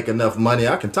make enough money,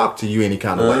 I can talk to you any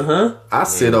kind of way. I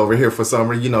sit over here for some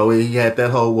reason. He had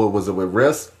that whole, what was it, with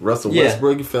Russell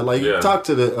Westbrook? You felt like you talk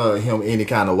to him any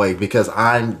kind of way because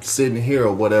I'm sitting here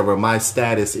or whatever my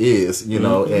status is,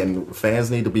 and fans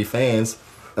need to be fans.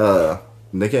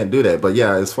 They can't do that. But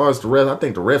yeah, as far as the refs, I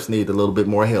think the refs need a little bit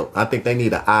more help. I think they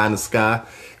need an eye in the sky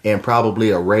and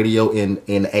probably a radio in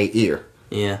a ear.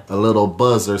 Yeah. A little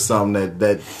buzz or something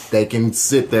that they can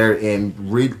sit there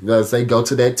and read as they go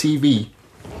to that TV.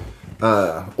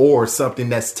 Or something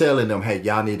that's telling them, hey,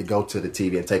 y'all need to go to the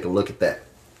TV and take a look at that.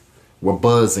 We're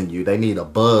buzzing you. They need a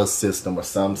buzz system of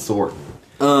some sort.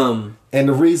 And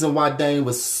the reason why Dane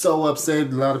was so upset, a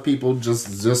lot of people,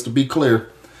 just to be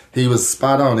clear, he was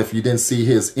spot on. If you didn't see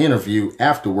his interview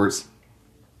afterwards,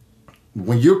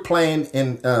 when you're playing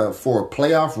in for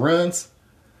playoff runs,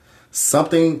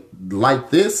 something like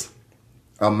this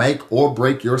will make or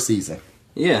break your season.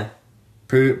 Yeah.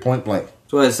 Period. Point blank.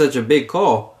 That's why it's such a big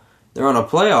call. They're on a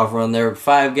playoff run. They're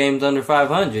 5 games under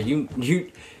 500.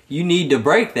 You need to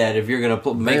break that if you're going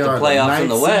to make the playoffs in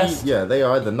the West. Yeah, they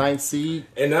are the 9th seed.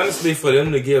 And honestly, for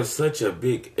them to give such a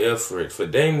big effort, for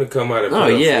Dame to come out and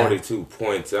put up 42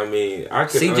 points, I mean, I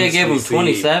could CJ gave him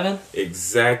 27.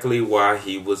 Exactly why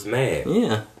he was mad.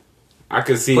 Yeah. I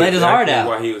could see Played exactly his heart out.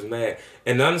 why he was mad.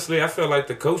 And honestly, I feel like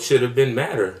the coach should have been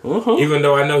madder. Even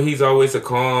though I know he's always a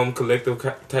calm, collective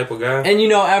type of guy.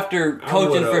 And after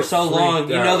coaching for so long,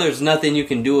 there's nothing you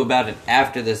can do about it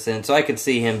after the sin. So I could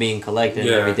see him being collected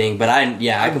and everything. But I'm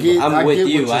with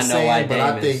you. I know why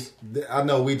Dame is. I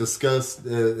know we discussed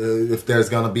if there's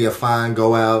going to be a fine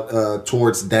go out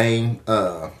towards Dame.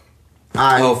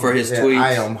 For his tweets?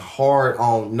 I am hard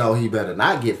on, no, he better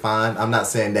not get fined. I'm not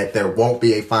saying that there won't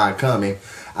be a fine coming.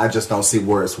 I just don't see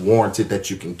where it's warranted that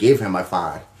you can give him a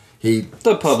fine.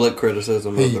 The public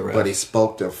criticism of the rest. But he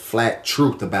spoke the flat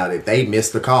truth about it. They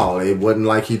missed the call. It wasn't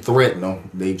like he threatened them.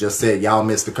 They just said, y'all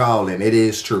missed the call, and it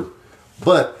is true.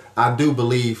 But I do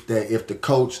believe that if the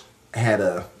coach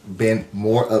had been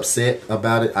more upset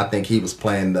about it, I think he was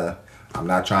playing I'm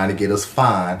not trying to get us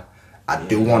fined. I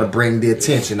do want to bring the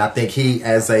attention. I think he,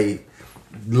 as a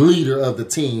leader of the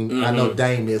team, I know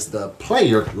Dame is the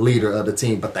player leader of the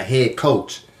team, but the head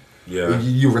coach,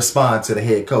 you respond to the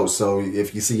head coach. So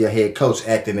if you see your head coach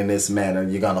acting in this manner,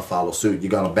 you're going to follow suit.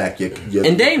 You're going to back your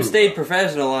And Dame stayed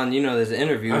professional on, his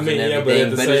interviews and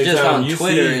everything, but it's just on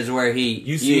Twitter is where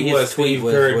you see what Steve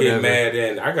Kerr get mad,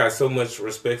 and I got so much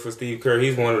respect for Steve Kerr.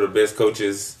 He's one of the best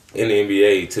coaches in the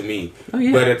NBA to me. Oh,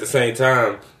 yeah. But at the same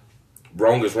time,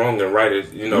 wrong is wrong and right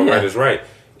is right is right.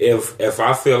 If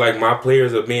I feel like my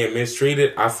players are being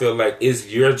mistreated, I feel like it's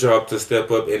your job to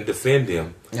step up and defend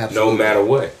them, no matter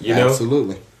what. You know,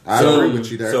 absolutely. I agree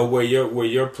with you there. So where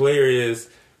your player is,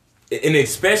 and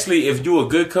especially if you're a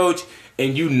good coach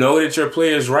and you know that your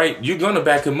player is right, you're gonna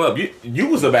back him up. You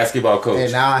was a basketball coach,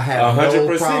 and I have 100%.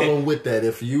 No problem with that.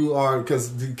 If you are,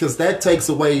 because that takes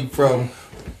away from.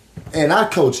 And I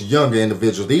coach younger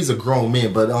individuals. These are grown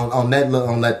men, but on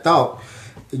that thought,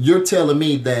 you're telling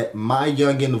me that my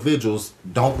young individuals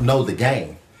don't know the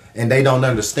game, and they don't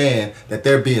understand that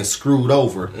they're being screwed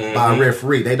over by a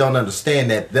referee. They don't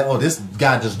understand that this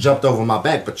guy just jumped over my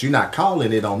back, but you're not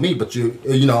calling it on me, but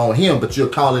on him, but you'll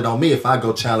call it on me if I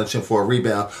go challenge him for a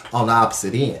rebound on the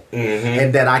opposite end,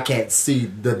 and that I can't see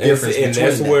the difference.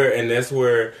 And that's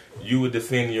where you would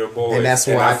defend your boys. And that's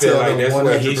where I feel like them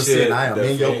 100%. I am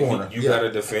in your corner. You got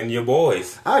to defend your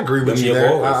boys. I agree with you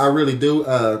there. I really do.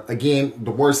 Again, the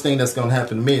worst thing that's going to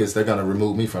happen to me is they're going to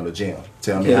remove me from the gym.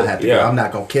 Tell me I have to go. I'm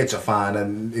not going to catch a fine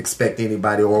and expect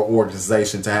anybody or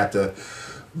organization to have to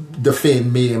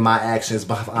defend me and my actions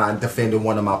behind defending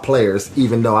one of my players,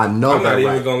 even though I know I'm not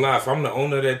even going to lie. If I'm the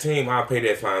owner of that team, I'll pay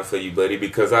that fine for you, buddy,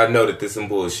 because I know that this is some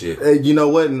bullshit. You know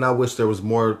what? And I wish there was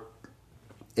more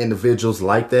individuals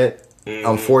like that.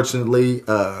 Unfortunately,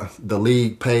 the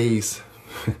league pays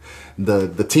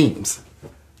the teams,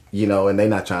 and they're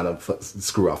not trying to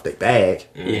screw off their bag.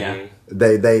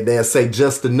 They'll say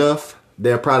just enough.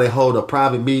 They'll probably hold a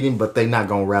private meeting, but they're not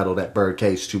gonna rattle that bird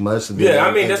cage too much.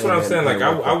 That's what I'm saying. Like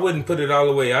I wouldn't put it all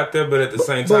the way out there, but at the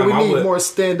same time, we need more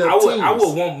stand-up teams. I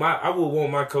would want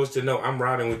my coach to know I'm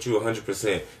riding with you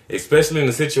 100%, especially in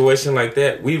a situation like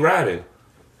that. We riding.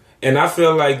 And I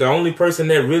feel like the only person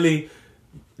that really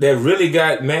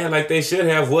got mad like they should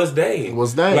have was Dame.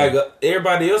 Like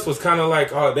everybody else was kind of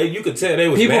like, you could tell they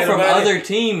was people mad from about other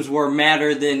teams were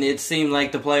madder than it seemed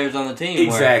like the players on the team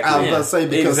exactly. were. I was about to say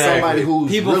because somebody who's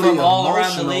people really from all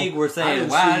around the league were saying,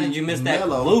 "Wow, how did you miss that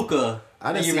Luka?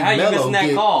 I didn't see how you missing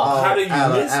that call? How did you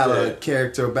miss that?" Out of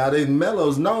character about it. And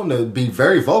Melo's known to be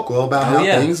very vocal about how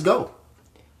things go.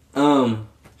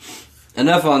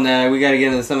 Enough on that. We got to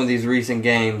get into some of these recent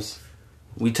games.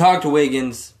 We talked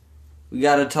Wiggins. We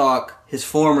got to talk his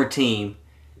former team.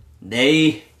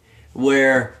 They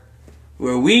where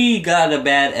we got a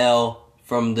bad L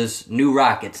from this new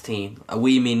Rockets team.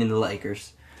 We meaning the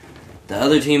Lakers. The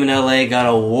other team in LA got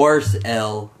a worse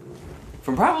L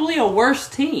from probably a worse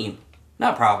team.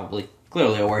 Not probably.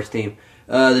 Clearly a worse team.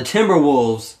 The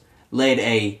Timberwolves laid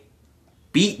a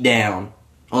beat down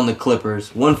on the Clippers,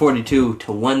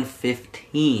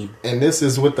 142-115. And this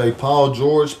is with a Paul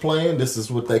George playing. This is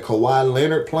with a Kawhi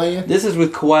Leonard playing. This is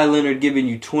with Kawhi Leonard giving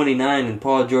you 29 and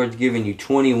Paul George giving you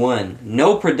 21.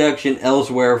 No production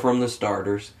elsewhere from the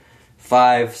starters.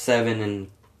 5, 7, and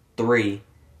 3.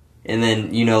 And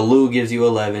then, Lou gives you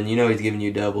 11. He's giving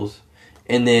you doubles.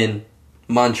 And then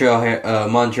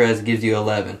Montrez gives you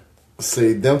 11.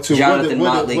 See, them two. Jonathan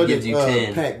Motley gives you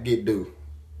 10. Pat get due?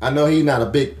 I know he's not a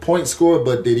big point scorer,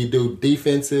 but did he do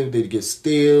defensive? Did he get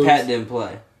steals? Pat didn't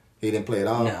play. He didn't play at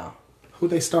all? No. Who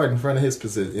they start in front of his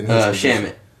position?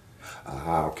 Shamit.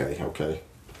 Okay.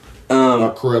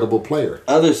 A credible player.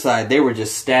 Other side, they were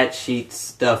just stat sheet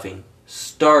stuffing.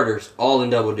 Starters, all in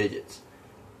double digits.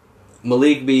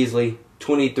 Malik Beasley,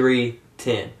 23-10.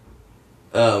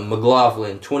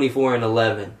 McLaughlin,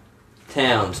 24-11.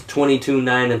 Towns,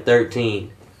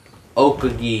 22-9-13.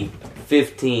 Okagi,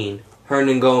 15.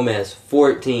 Hernan Gomez,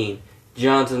 14.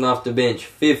 Johnson off the bench,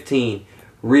 15.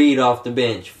 Reed off the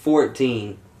bench,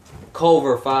 14.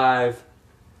 Culver, 5.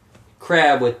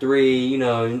 Crab with 3,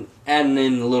 adding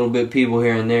in a little bit people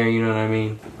here and there, you know what I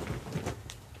mean?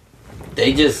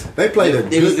 They played a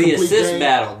good It was the assist game.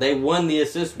 Battle. They won the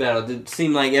assist battle. It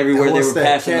seemed like everywhere they were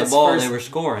passing the ball, they were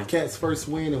scoring. Cats' first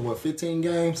win in 15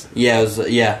 games? Yeah,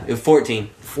 it was 14.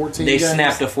 14 They games?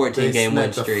 snapped a 14-game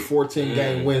win streak.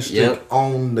 14-game win streak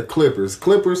on the Clippers.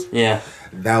 Clippers? Yeah.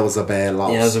 That was a bad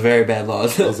loss. Yeah, it was a very bad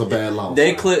loss. That was a bad loss.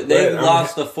 They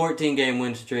lost a 14-game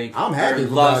win streak. I'm happy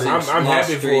about it. I'm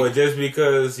happy for it just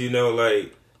because, he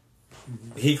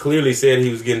clearly said he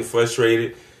was getting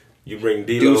frustrated. You bring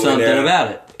D'Lo do something in there,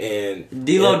 about it. And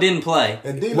D'Lo didn't play.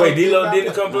 Wait, D'Lo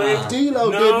didn't come play?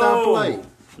 D'Lo did not play.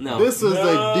 No. This is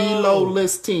a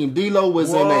D'Lo-less team. D'Lo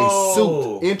was in a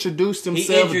suit, introduced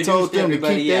himself, and told them to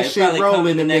keep that shit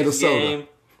rolling in Minnesota. Game.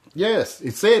 Yes,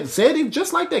 it said it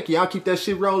just like that. Y'all keep that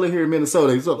shit rolling here in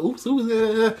Minnesota. He said, oops,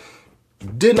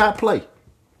 did not play.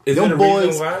 Is them there a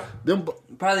boys, reason why?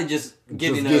 Probably just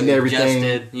getting everything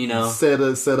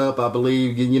adjusted, set up. I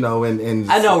believe,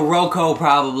 and I know Rocco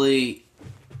probably.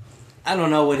 I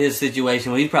don't know what his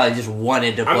situation was. He probably just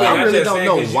wanted to play. I really don't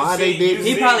know why they did.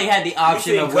 He probably had the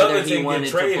option of whether he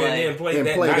wanted to play and play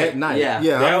that night.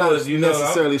 Yeah, I'm not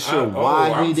necessarily sure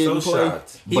why he didn't play.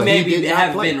 He maybe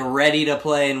have been ready to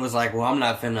play and was like, "Well, I'm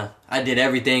not finna. I did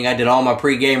everything. I did all my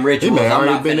pregame rituals. He may I'm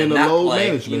already not been in a load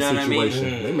management you know situation. What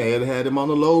I mean? They may have had him on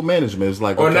the load management. It's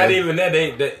like, or not even that.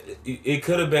 It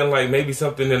could have been like maybe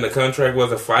something in the contract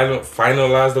wasn't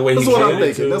finalized the way That's he what wanted I'm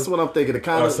thinking. it to. That's what I'm thinking. The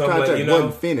contract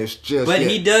wasn't finished just but yet.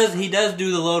 he does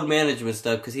do the load management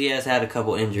stuff because he has had a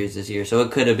couple injuries this year. So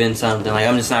it could have been something like,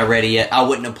 I'm just not ready yet. I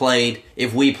wouldn't have played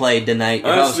if we played tonight.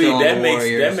 Honestly, that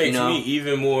makes me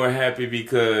even more happy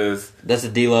because that's a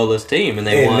D-Lo-less team, and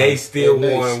they won. They still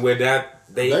won without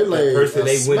the person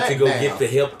they went to go get to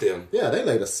help them. Yeah, they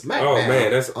laid a smack down. Oh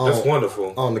man, that's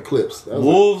wonderful on the Clips.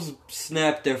 Wolves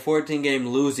snapped their 14-game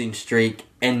losing streak,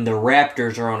 and the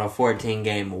Raptors are on a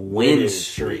 14-game win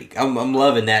streak. I'm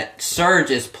loving that. Serge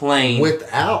is playing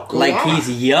without Kawhi. Like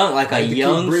he's young, like a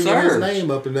young bringing Serge. His name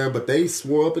up in there, but they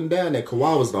swore up and down that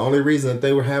Kawhi was the only reason that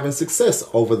they were having success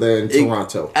over there in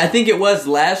Toronto. I think it was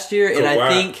last year, and I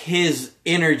think his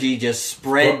energy just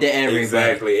spread to everybody.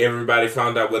 Exactly, everybody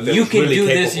found out what they you can really do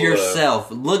this of.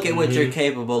 Yourself. Look at what you're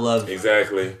capable of.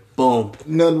 Exactly. Boom.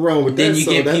 Nothing wrong with then that. You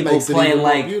so get that people makes it playing even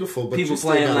like beautiful, but people you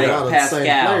still playing got like a lot of Pascal. the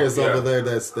same players over there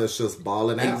that's just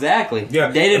balling out. Exactly. Yeah,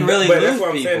 they didn't really but lose that's what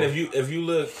I'm people. saying. If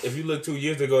you look 2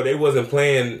 years ago, they wasn't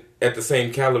playing at the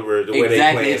same caliber the way they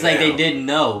exactly. playing It's like now. they didn't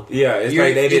know. Yeah, it's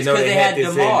like they didn't know they had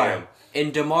this DeMar, in them.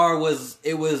 and DeMar was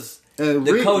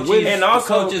the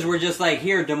coaches were just like,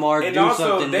 here, DeMar, do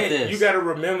something with this. You got to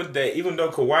remember that even though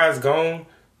Kawhi's gone,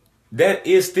 that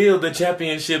is still the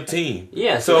championship team.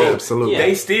 Yeah, so absolutely.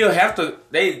 They still have to.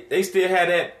 They still have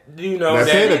that.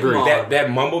 That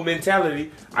mumble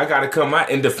mentality. I got to come out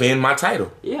and defend my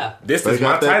title. Yeah, this is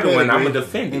my title, and I'm gonna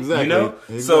defend it.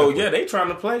 Exactly. So yeah, they trying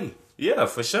to play. Yeah,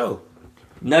 for sure.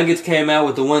 Nuggets came out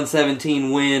with the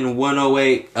 117 win,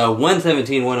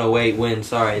 117-108 win.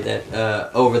 Sorry,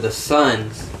 that over the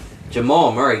Suns.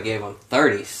 Jamal Murray gave them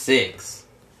 36.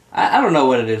 I don't know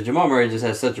what it is. Jamal Murray just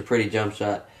has such a pretty jump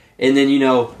shot. And then,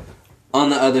 on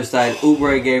the other side,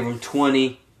 Oubre gave him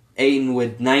 20. Ayton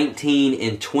with 19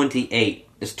 and 28.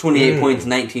 It's 28 points,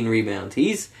 19 rebounds.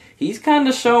 He's kind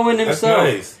of showing himself.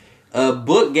 That's nice.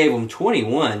 Book gave him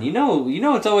 21.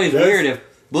 It's always weird if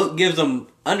Book gives him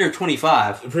under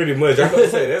 25. Pretty much. I was going to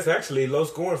say, that's actually low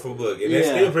scoring for Book. And that's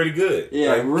still pretty good.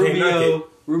 Yeah, like,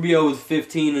 Rubio was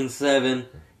 15 and 7.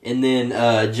 And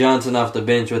then Johnson off the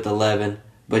bench with 11.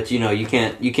 But, you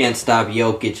can't stop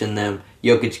Jokic and them.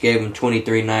 Jokic gave him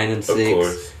 23, 9, and 6. Of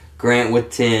course. Grant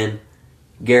with 10.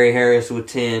 Gary Harris with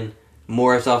 10.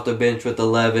 Morris off the bench with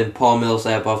 11. Paul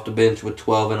Millsap off the bench with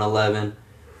 12 and 11.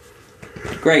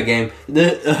 Great game.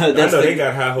 They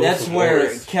got high hopes. That's where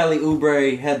Morris. Kelly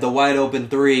Oubre had the wide open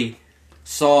 3.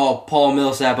 Saw Paul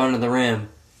Millsap under the rim.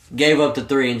 gave up the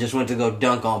 3 and just went to go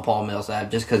dunk on Paul Millsap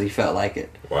just because he felt like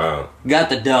it. Wow. Got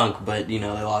the dunk, but, they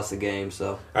lost the game,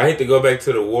 so. I hate to go back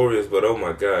to the Warriors, but oh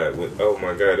my God.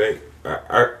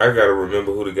 I got to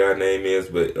remember who the guy name is,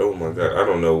 but oh my God. I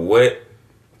don't know what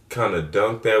kind of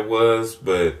dunk that was,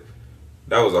 but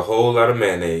that was a whole lot of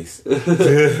mayonnaise.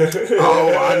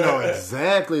 Oh, I know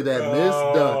exactly that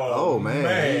missed dunk. Oh, man.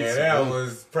 That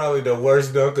was probably the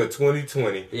worst dunk of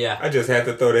 2020. Yeah. I just had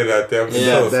to throw that out there. I'm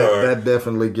so sorry. That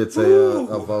definitely gets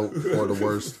a vote for the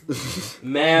worst.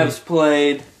 Mavs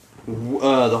played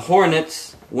the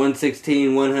Hornets,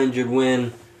 116-100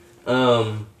 win.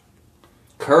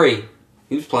 Curry,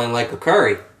 he was playing like a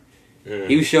Curry. Mm.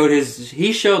 He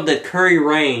showed that Curry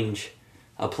range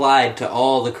applied to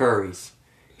all the Currys.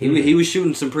 He was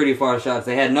shooting some pretty far shots.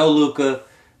 They had no Luka.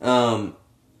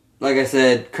 Like I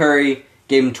said, Curry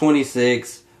gave him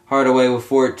 26, Hardaway with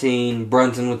 14,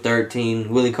 Brunson with 13,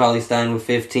 Willie Cauley-Stein with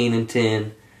 15 and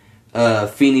 10,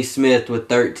 Finney-Smith with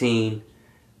 13,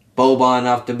 Boban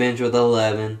off the bench with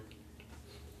 11.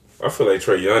 I feel like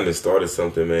Trae Young just started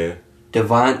something, man.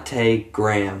 Devontae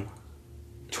Graham,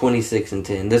 26 and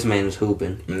 10. This man is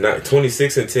hooping.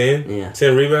 26 and 10? Yeah.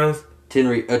 10 rebounds?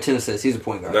 10 assists. He's a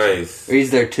point guard. Nice. Or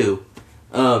he's there too.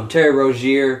 Terry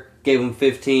Rozier gave him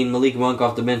 15. Malik Monk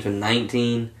off the bench with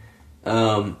 19.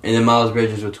 And then Miles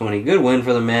Bridges with 20. Good win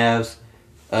for the Mavs.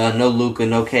 No Luka,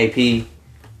 no KP.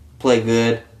 Play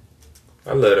good.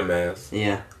 I love the Mavs.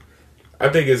 Yeah. I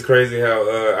think it's crazy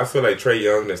how I feel like Trae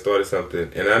Young that started something.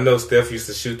 And I know Steph used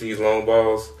to shoot these long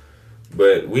balls,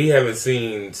 but we haven't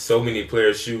seen so many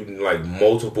players shooting like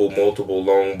multiple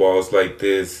long balls like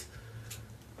this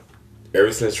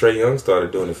ever since Trae Young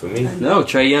started doing it for me. No,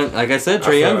 Trae Young, like I said,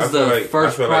 Trae Young's the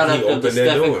first product of the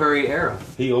Stephen Curry era.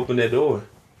 He opened that door.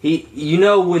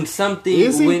 When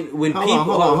something, when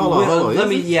people, let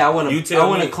me, I want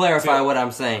to clarify what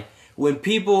I'm saying. When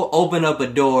people open up a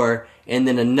door and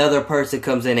then another person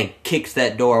comes in and kicks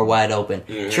that door wide open,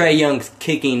 Trae Young's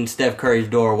kicking Steph Curry's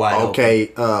door wide open.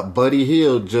 Okay, Buddy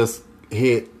Hield just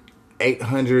hit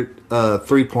 800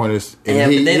 3-pointers. Yeah,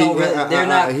 but they don't. They're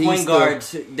not point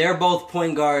guards. They're both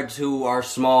point guards who are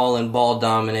small and ball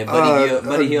dominant.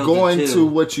 Buddy Hield going to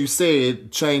what you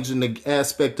said, changing the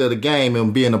aspect of the game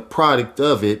and being a product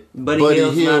of it. Buddy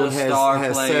Hield's not a star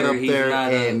player. Set up he's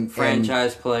not a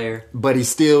franchise player. But he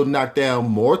still knocked down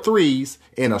more threes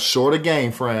in a shorter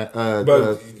game. But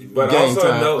game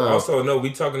also know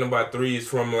we talking about threes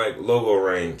from like logo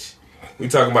range. We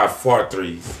talking about far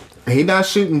threes. He's not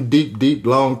shooting deep,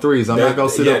 long threes. I'm not going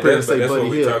to sit up here and say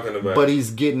Buddy Hield. But he's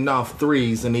getting off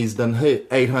threes, and he's done hit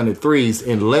 800 threes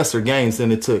in lesser games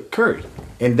than it took Curry.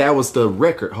 And that was the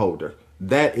record holder.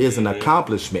 That is an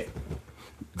accomplishment.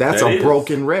 That's a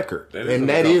broken record.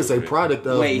 That is a product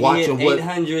of watching he hit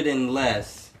 800 and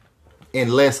less. In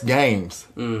less games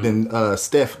than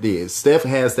Steph did. Steph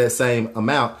has that same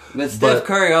amount. But Steph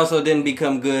Curry also didn't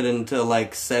become good until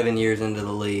like 7 years into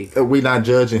the league. We're not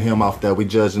judging him off that. We're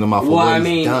judging him off of what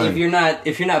he's done. if you're not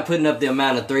putting up the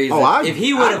amount of threes, if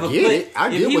he would have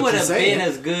been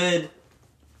as good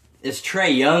as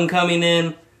Trae Young coming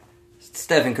in,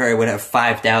 Stephen Curry would have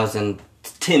 5,000,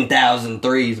 10,000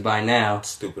 threes by now.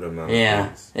 Stupid amount.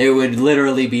 Yeah, it would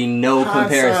literally be no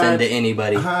comparison to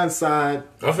anybody. Hindsight.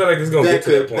 I feel like it's gonna get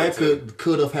to that point. That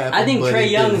could have happened. I think Trae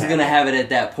Young is gonna have it at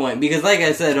that point because, like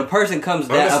I said, a person comes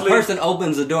down, a person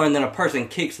opens the door, and then a person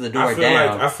kicks the door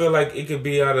down. I feel like it could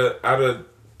be out of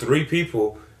 3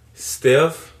 people: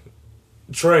 Steph,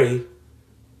 Trae,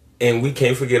 and we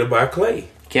can't forget about Clay.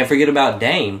 Can't forget about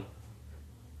Dame.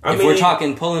 If we're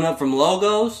talking pulling up from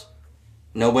logos.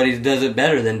 Nobody does it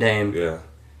better than Dame. Yeah.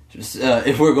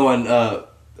 If we're going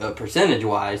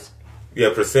percentage-wise.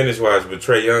 Yeah, percentage-wise, but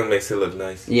Trae Young makes it look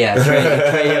nice. Yeah,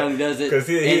 Trae Young does it,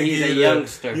 and he's a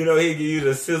youngster. He'll give you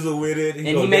the sizzle with it. And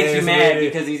he makes you mad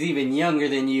because he's even younger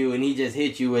than you, and he just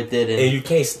hits you with it. And you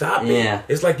can't stop it. Yeah.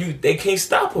 It's like they can't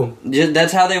stop him.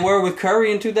 That's how they were with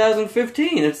Curry in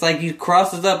 2015. It's like he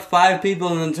crosses up 5 people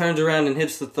and then turns around and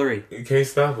hits the 3. You can't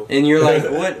stop him. And you're like,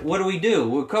 what do we do?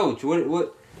 Well, Coach,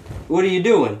 what are you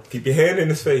doing? Keep your hand in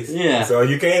his face. Yeah. That's all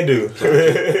you can do.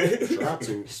 Try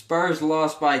to. Spurs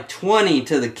lost by 20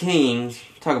 to the Kings.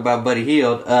 Talk about Buddy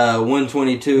Hield.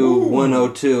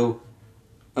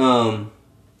 122-102.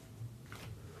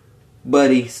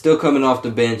 Buddy still coming off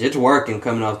the bench. It's working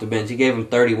coming off the bench. He gave him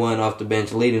 31 off the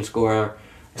bench, leading scorer.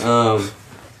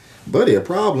 Buddy, a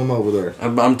problem over there.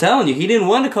 I'm telling you, he didn't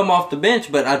want to come off the bench,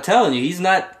 but I'm telling you, he's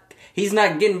not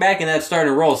getting back in that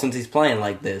starting role since he's playing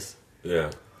like this.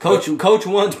 Yeah. Coach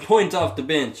wants points off the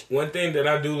bench. One thing that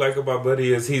I do like about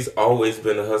Buddy is he's always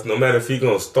been a hustler. No matter if he's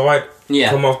going to start,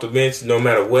 come off the bench, no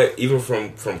matter what, even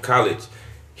from college,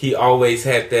 he always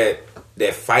had that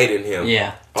fight in him.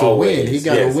 Yeah. To win. He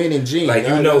got a winning gene. Like,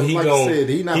 you know, he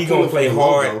gonna play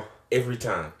hard every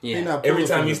time. Yeah. Every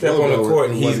time you step on the court,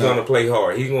 he's gonna play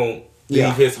hard. He's gonna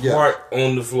leave his heart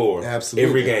on the floor. Absolutely.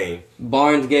 Every game.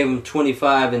 Barnes gave him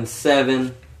 25 and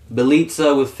 7.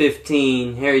 Belitza with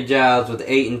 15. Harry Giles with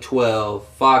 8 and 12.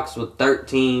 Fox with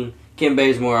 13. Kim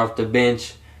Bazemore off the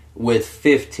bench with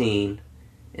 15.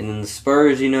 And then the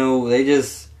Spurs,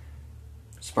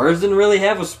 Spurs didn't really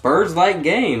have a Spurs-like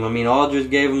game. I mean, Aldridge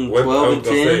gave them 12 and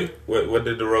 10. What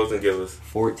did DeRozan give us?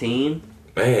 14.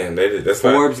 Man, that's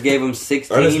Forbes gave him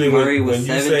 16. Honestly, Murray with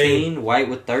 17. White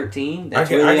with 13.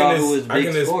 That's really all who was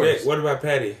big scores. What about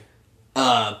Patty?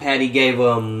 Patty gave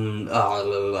him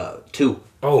 2.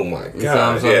 Oh my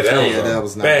God! That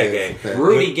was not bad game.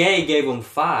 Rudy Gay gave him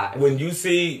 5. When you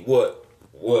see what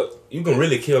you can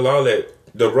really kill all that.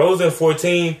 DeRozan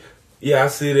 14. Yeah, I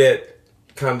see that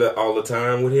kind of all the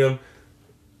time with him.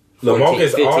 14,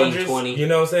 LaMarcus 15, Aldridge, 20. you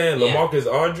know what I'm saying? Yeah. LaMarcus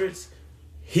Aldridge,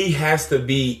 he has to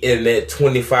be in that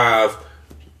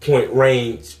 25-point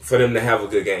range for them to have a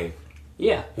good game.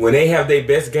 Yeah. When they have their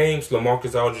best games,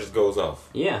 LaMarcus Aldridge goes off.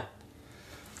 Yeah.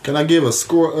 Can I give a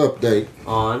score update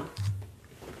on?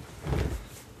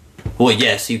 Well,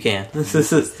 yes, you can.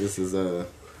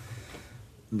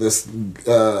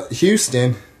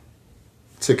 Houston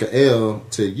took a L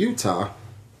to Utah,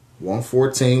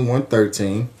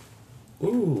 114-113.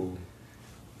 Ooh.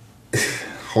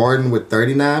 Harden with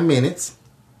 39 minutes,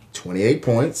 28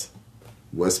 points.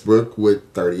 Westbrook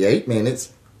with 38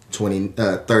 minutes,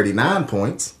 39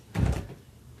 points.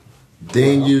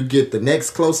 Then you get the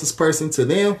next closest person to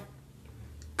them,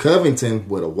 Covington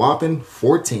with a whopping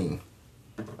 14.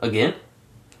 Again?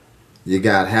 You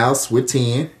got House with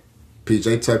 10.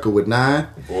 PJ Tucker with 9.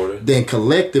 Gordon. Then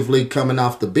collectively coming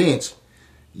off the bench,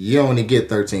 you only get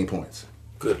 13 points.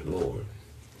 Good Lord.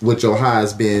 With your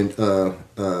highs being Nick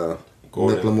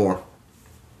Lamore.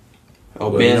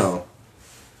 Oh, Ben. No.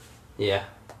 Yeah.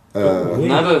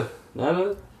 Not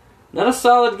a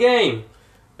solid game.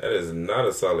 That is not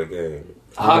a solid game.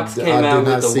 Hawks came out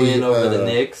with the win over the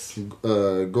Knicks.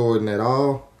 Gordon at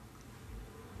all.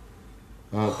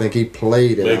 I don't think he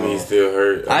played at all. Maybe he's still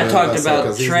hurt. I talked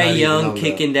about Trae Young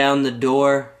kicking down the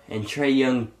door, and Trae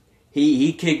Young,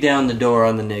 he kicked down the door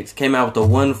on the Knicks. Came out with a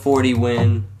 140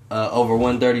 win over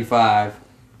 135.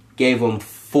 Gave them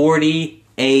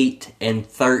 48 and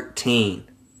 13.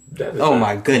 Oh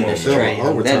my goodness, Trae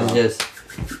Young. That's just...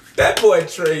 That boy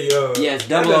Trae Young. Yes,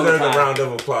 double overtime. A round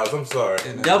of applause. I'm sorry.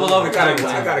 Double overtime.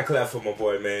 I gotta clap for my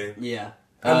boy, man. Yeah.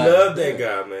 I love that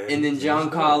guy, man. And then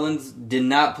John Collins did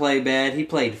not play bad. He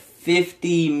played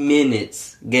 50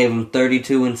 minutes. Gave him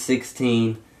 32 and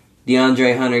 16.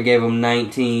 DeAndre Hunter gave him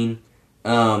 19.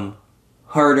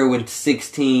 Herter with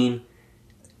 16.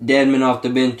 Dedmon off the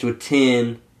bench with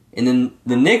 10. And then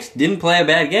the Knicks didn't play a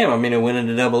bad game. I mean, it went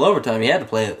into double overtime. You had to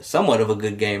play somewhat of a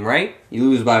good game, right? You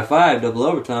lose by 5, double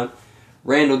overtime.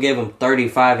 Randall gave him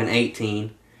 35 and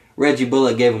 18. Reggie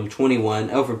Bullock gave him 21.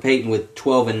 Elfrid Payton with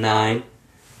 12 and 9.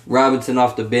 Robinson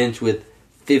off the bench with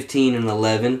 15 and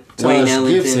 11. Wayne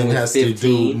Ellington Gibson with has 15. to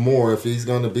do more if he's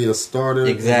going to be a starter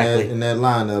in that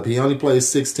lineup. He only plays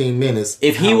 16 minutes.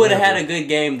 If he would have had a good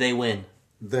game, they win.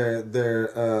 Let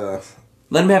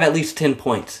him have at least 10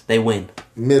 points. They win.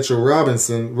 Mitchell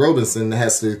Robinson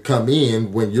has to come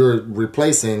in when you're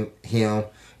replacing him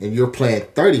and you're playing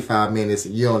 35 minutes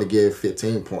and you only give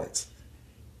 15 points.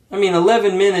 I mean,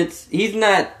 11 minutes, he's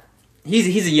not...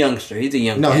 He's a youngster. He's a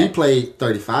young cat. He played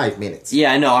 35 minutes.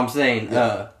 Yeah, I know. I'm saying...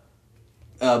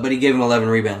 but he gave him 11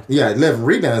 rebounds. Yeah, 11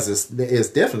 rebounds is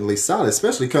definitely solid,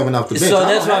 especially coming off the bench. So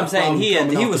that's what I'm saying.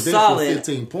 He was solid.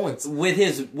 15 points. With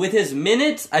his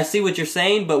minutes, I see what you're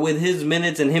saying, but with his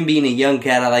minutes and him being a young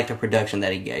cat, I like the production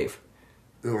that he gave.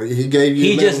 He gave you.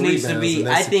 He just needs to be.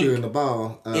 I think the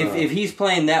ball. If he's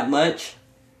playing that much,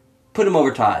 put him over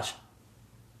Taj.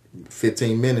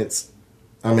 15 minutes.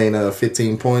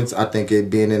 15 points. I think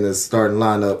it being in the starting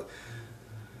lineup,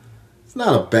 it's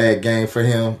not a bad game for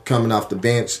him coming off the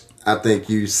bench. I think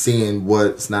you seeing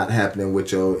what's not happening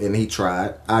with and he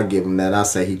tried. I give him that. I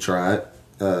say he tried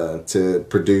to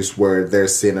produce where their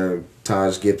center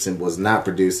Taj Gibson was not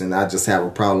producing. I just have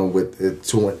a problem with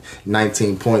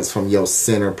 19 points from your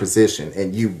center position,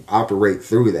 and you operate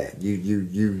through that.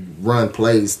 You run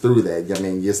plays through that. I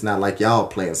mean, it's not like y'all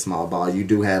playing small ball. You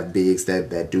do have bigs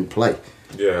that do play.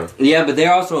 Yeah, but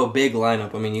they're also a big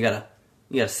lineup. I mean, you got a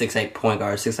 6'8" point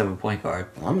guard, 6'7" point guard.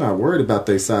 I'm not worried about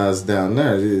their size down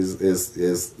there.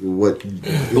 Is what.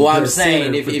 Well, I'm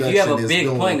saying if you have a big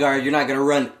point guard, you're not going to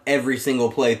run every single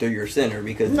play through your center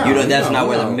because that's not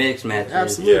where the mix match is.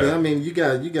 Absolutely. Yeah. I mean, you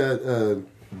got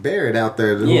Barrett out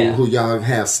there who y'all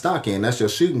have stock in. That's your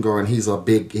shooting guard, and he's a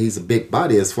big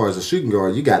body as far as a shooting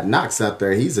guard. You got Knox out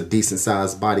there. He's a decent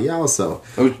sized body also.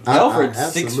 Alfred's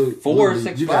 6'4",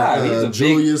 6'5". You got he's a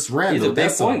Julius Randle.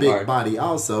 That's a big body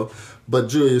also. But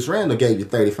Julius Randle gave you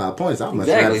 35 points. I'd much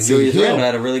rather see Julius him. Randle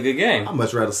had a really good game. I'd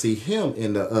much rather see him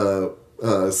in the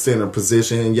center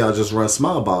position, and y'all just run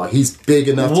small ball. He's big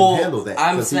enough to handle that.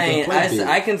 I'm saying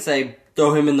I can say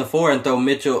throw him in the 4 and throw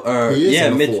Mitchell.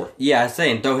 Mitchell. Yeah, I'm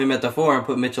saying throw him at the 4 and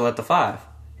put Mitchell at the 5,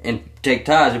 and take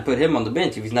Taj and put him on the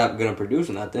bench if he's not going to produce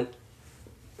nothing.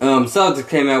 Celtics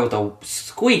came out with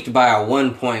squeaked by a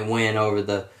 1-point win over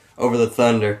the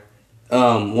Thunder,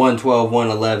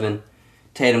 112-111.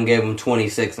 Tatum gave him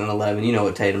 26 and 11. You know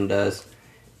what Tatum does.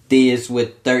 Diaz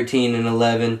with 13 and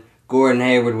 11. Gordon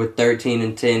Hayward with 13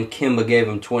 and 10. Kemba gave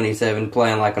him 27,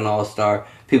 playing like an all-star.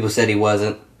 People said he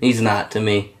wasn't. He's not to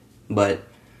me, but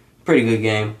pretty good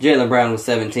game. Jaylen Brown with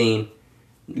 17.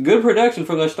 Good production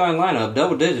from their starting lineup.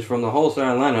 Double digits from the whole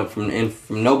starting lineup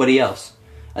from nobody else.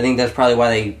 I think that's probably why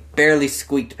they barely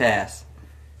squeaked past.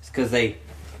 It's because they,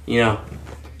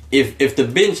 if the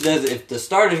bench does it, if the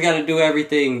starters got to do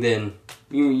everything, then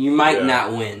you might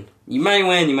not win. You might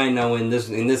win, you might not win.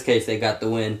 In this case, they got the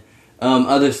win.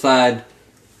 Other side,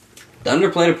 Thunder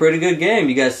played a pretty good game.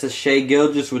 You got Shai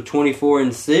Gilgeous with 24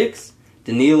 and 6.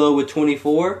 Danilo with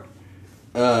 24.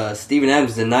 Steven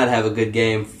Adams did not have a good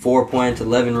game. 4 points,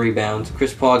 11 rebounds.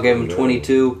 Chris Paul gave him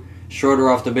 22. Schroeder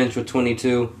off the bench with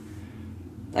 22.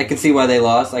 I can see why they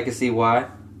lost. I can see why.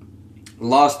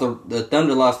 The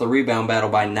Thunder lost the rebound battle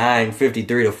by 9,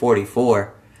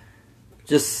 53-44.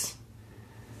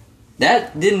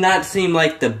 That did not seem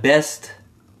like the best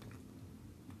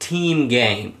team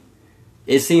game.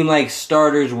 It seemed like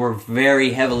starters were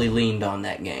very heavily leaned on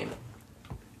that game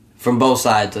from both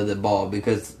sides of the ball,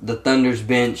 because the Thunder's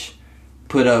bench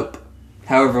put up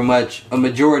however much, a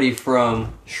majority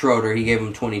from Schroeder. He gave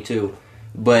him 22.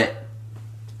 But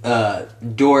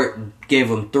Dort gave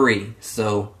him 3.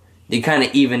 So they kind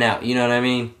of even out, you know what I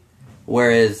mean?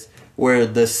 Where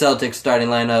the Celtics starting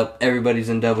lineup, everybody's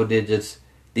in double digits.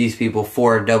 These people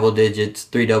 4 double digits,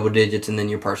 3 double digits, and then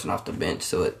your person off the bench.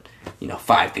 So it,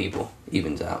 5 people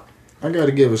evens out. I got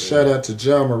to give a shout out to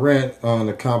Ja Morant on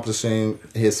accomplishing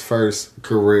his first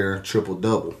career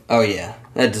triple-double. Oh, yeah.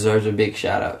 That deserves a big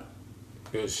shout out.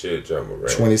 Good shit, Ja Morant.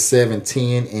 27,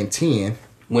 10, and 10.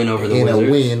 Win over the Wizards. And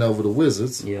a win over the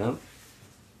Wizards. Yeah.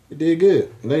 He did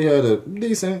good. They had a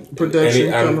decent production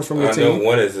coming from the team. I know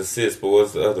one is assist, but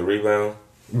what's the other, rebound?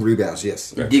 Rebounds,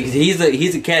 yes. He's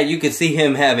a cat. You could see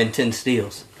him having 10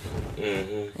 steals.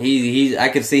 Mm-hmm. I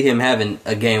could see him having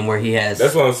a game where he has.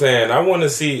 That's what I'm saying. I want to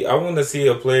see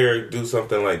a player do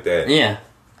something like that. Yeah,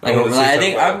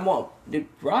 did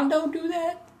Rondo do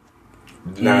that?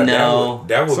 Nah, no,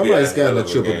 that would somebody's be got a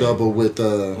triple double with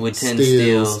 10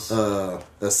 steals,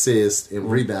 assists, and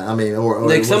rebound. I mean, or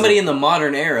like somebody in the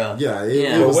modern era. Yeah,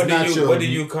 what do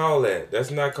you call that?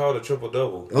 That's not called a triple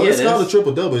double. Oh, it's called a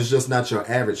triple double. It's just not your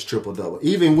average triple double.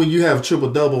 Even when you have triple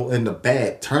double in the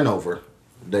bad turnover,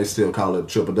 they still call it a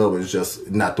triple double. It's just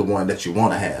not the one that you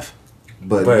want to have.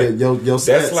 But your stats,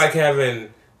 that's like having.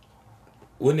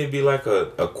 Wouldn't it be like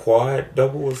a quad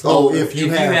double or something? Oh, if you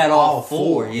had all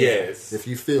 4, yes. If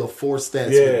you fill 4 stats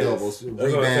with doubles,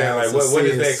 rebounds, what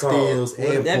is that steals,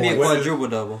 and that'd points. be a quadruple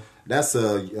double. That's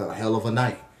a hell of a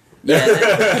night. Yeah,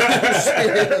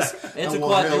 it's a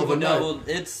quadruple double.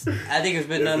 I think it's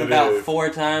been done about 4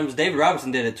 times. David Robinson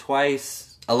did it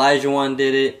twice. Elijah Wan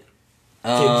did it.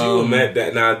 Can you imagine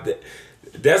that? Now,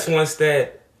 that's one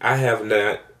stat I have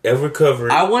not ever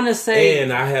covered. I want to say,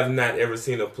 and I have not ever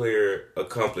seen a player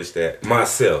accomplish that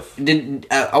myself.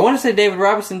 I want to say David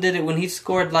Robinson did it when he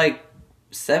scored like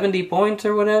 70 points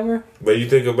or whatever. But you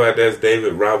think about that's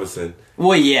David Robinson.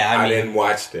 Well, yeah, I didn't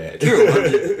watch that. True.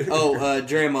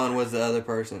 Draymond was the other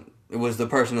person. It was the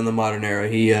person in the modern era.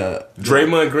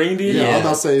 Draymond Green did. Yeah, I was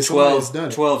about to say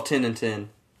 12, 10, and 10.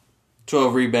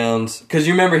 12 rebounds. Because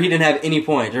you remember he didn't have any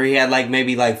points, or he had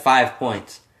maybe 5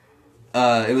 points.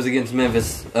 It was against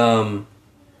Memphis. I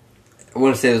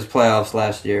want to say it was playoffs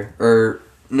last year. Or,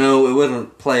 no, it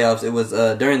wasn't playoffs. It was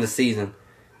during the season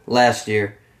last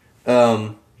year.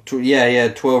 He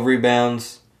had 12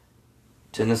 rebounds,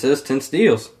 10 assists, 10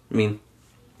 steals. I mean,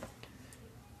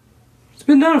 it's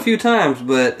been done a few times,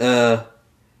 but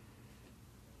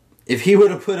if he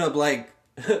would have put up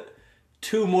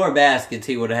 2 more baskets,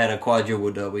 he would have had a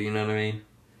quadruple double. You know what I mean?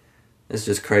 It's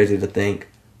just crazy to think.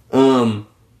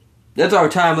 That's our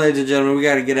time, ladies and gentlemen. We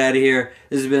got to get out of here.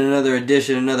 This has been another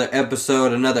edition, another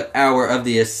episode, another hour of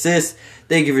The Assist.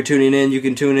 Thank you for tuning in. You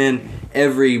can tune in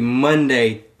every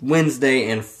Monday, Wednesday,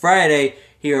 and Friday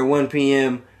here at 1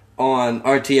 p.m. on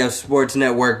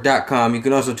rtfsportsnetwork.com. You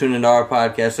can also tune into our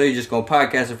podcast. So you're just going to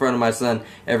podcast in front of my son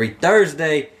every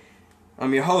Thursday.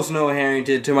 I'm your host, Noah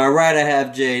Harrington. To my right, I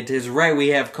have Jay. To his right, we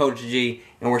have Coach G.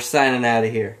 And we're signing out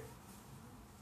of here.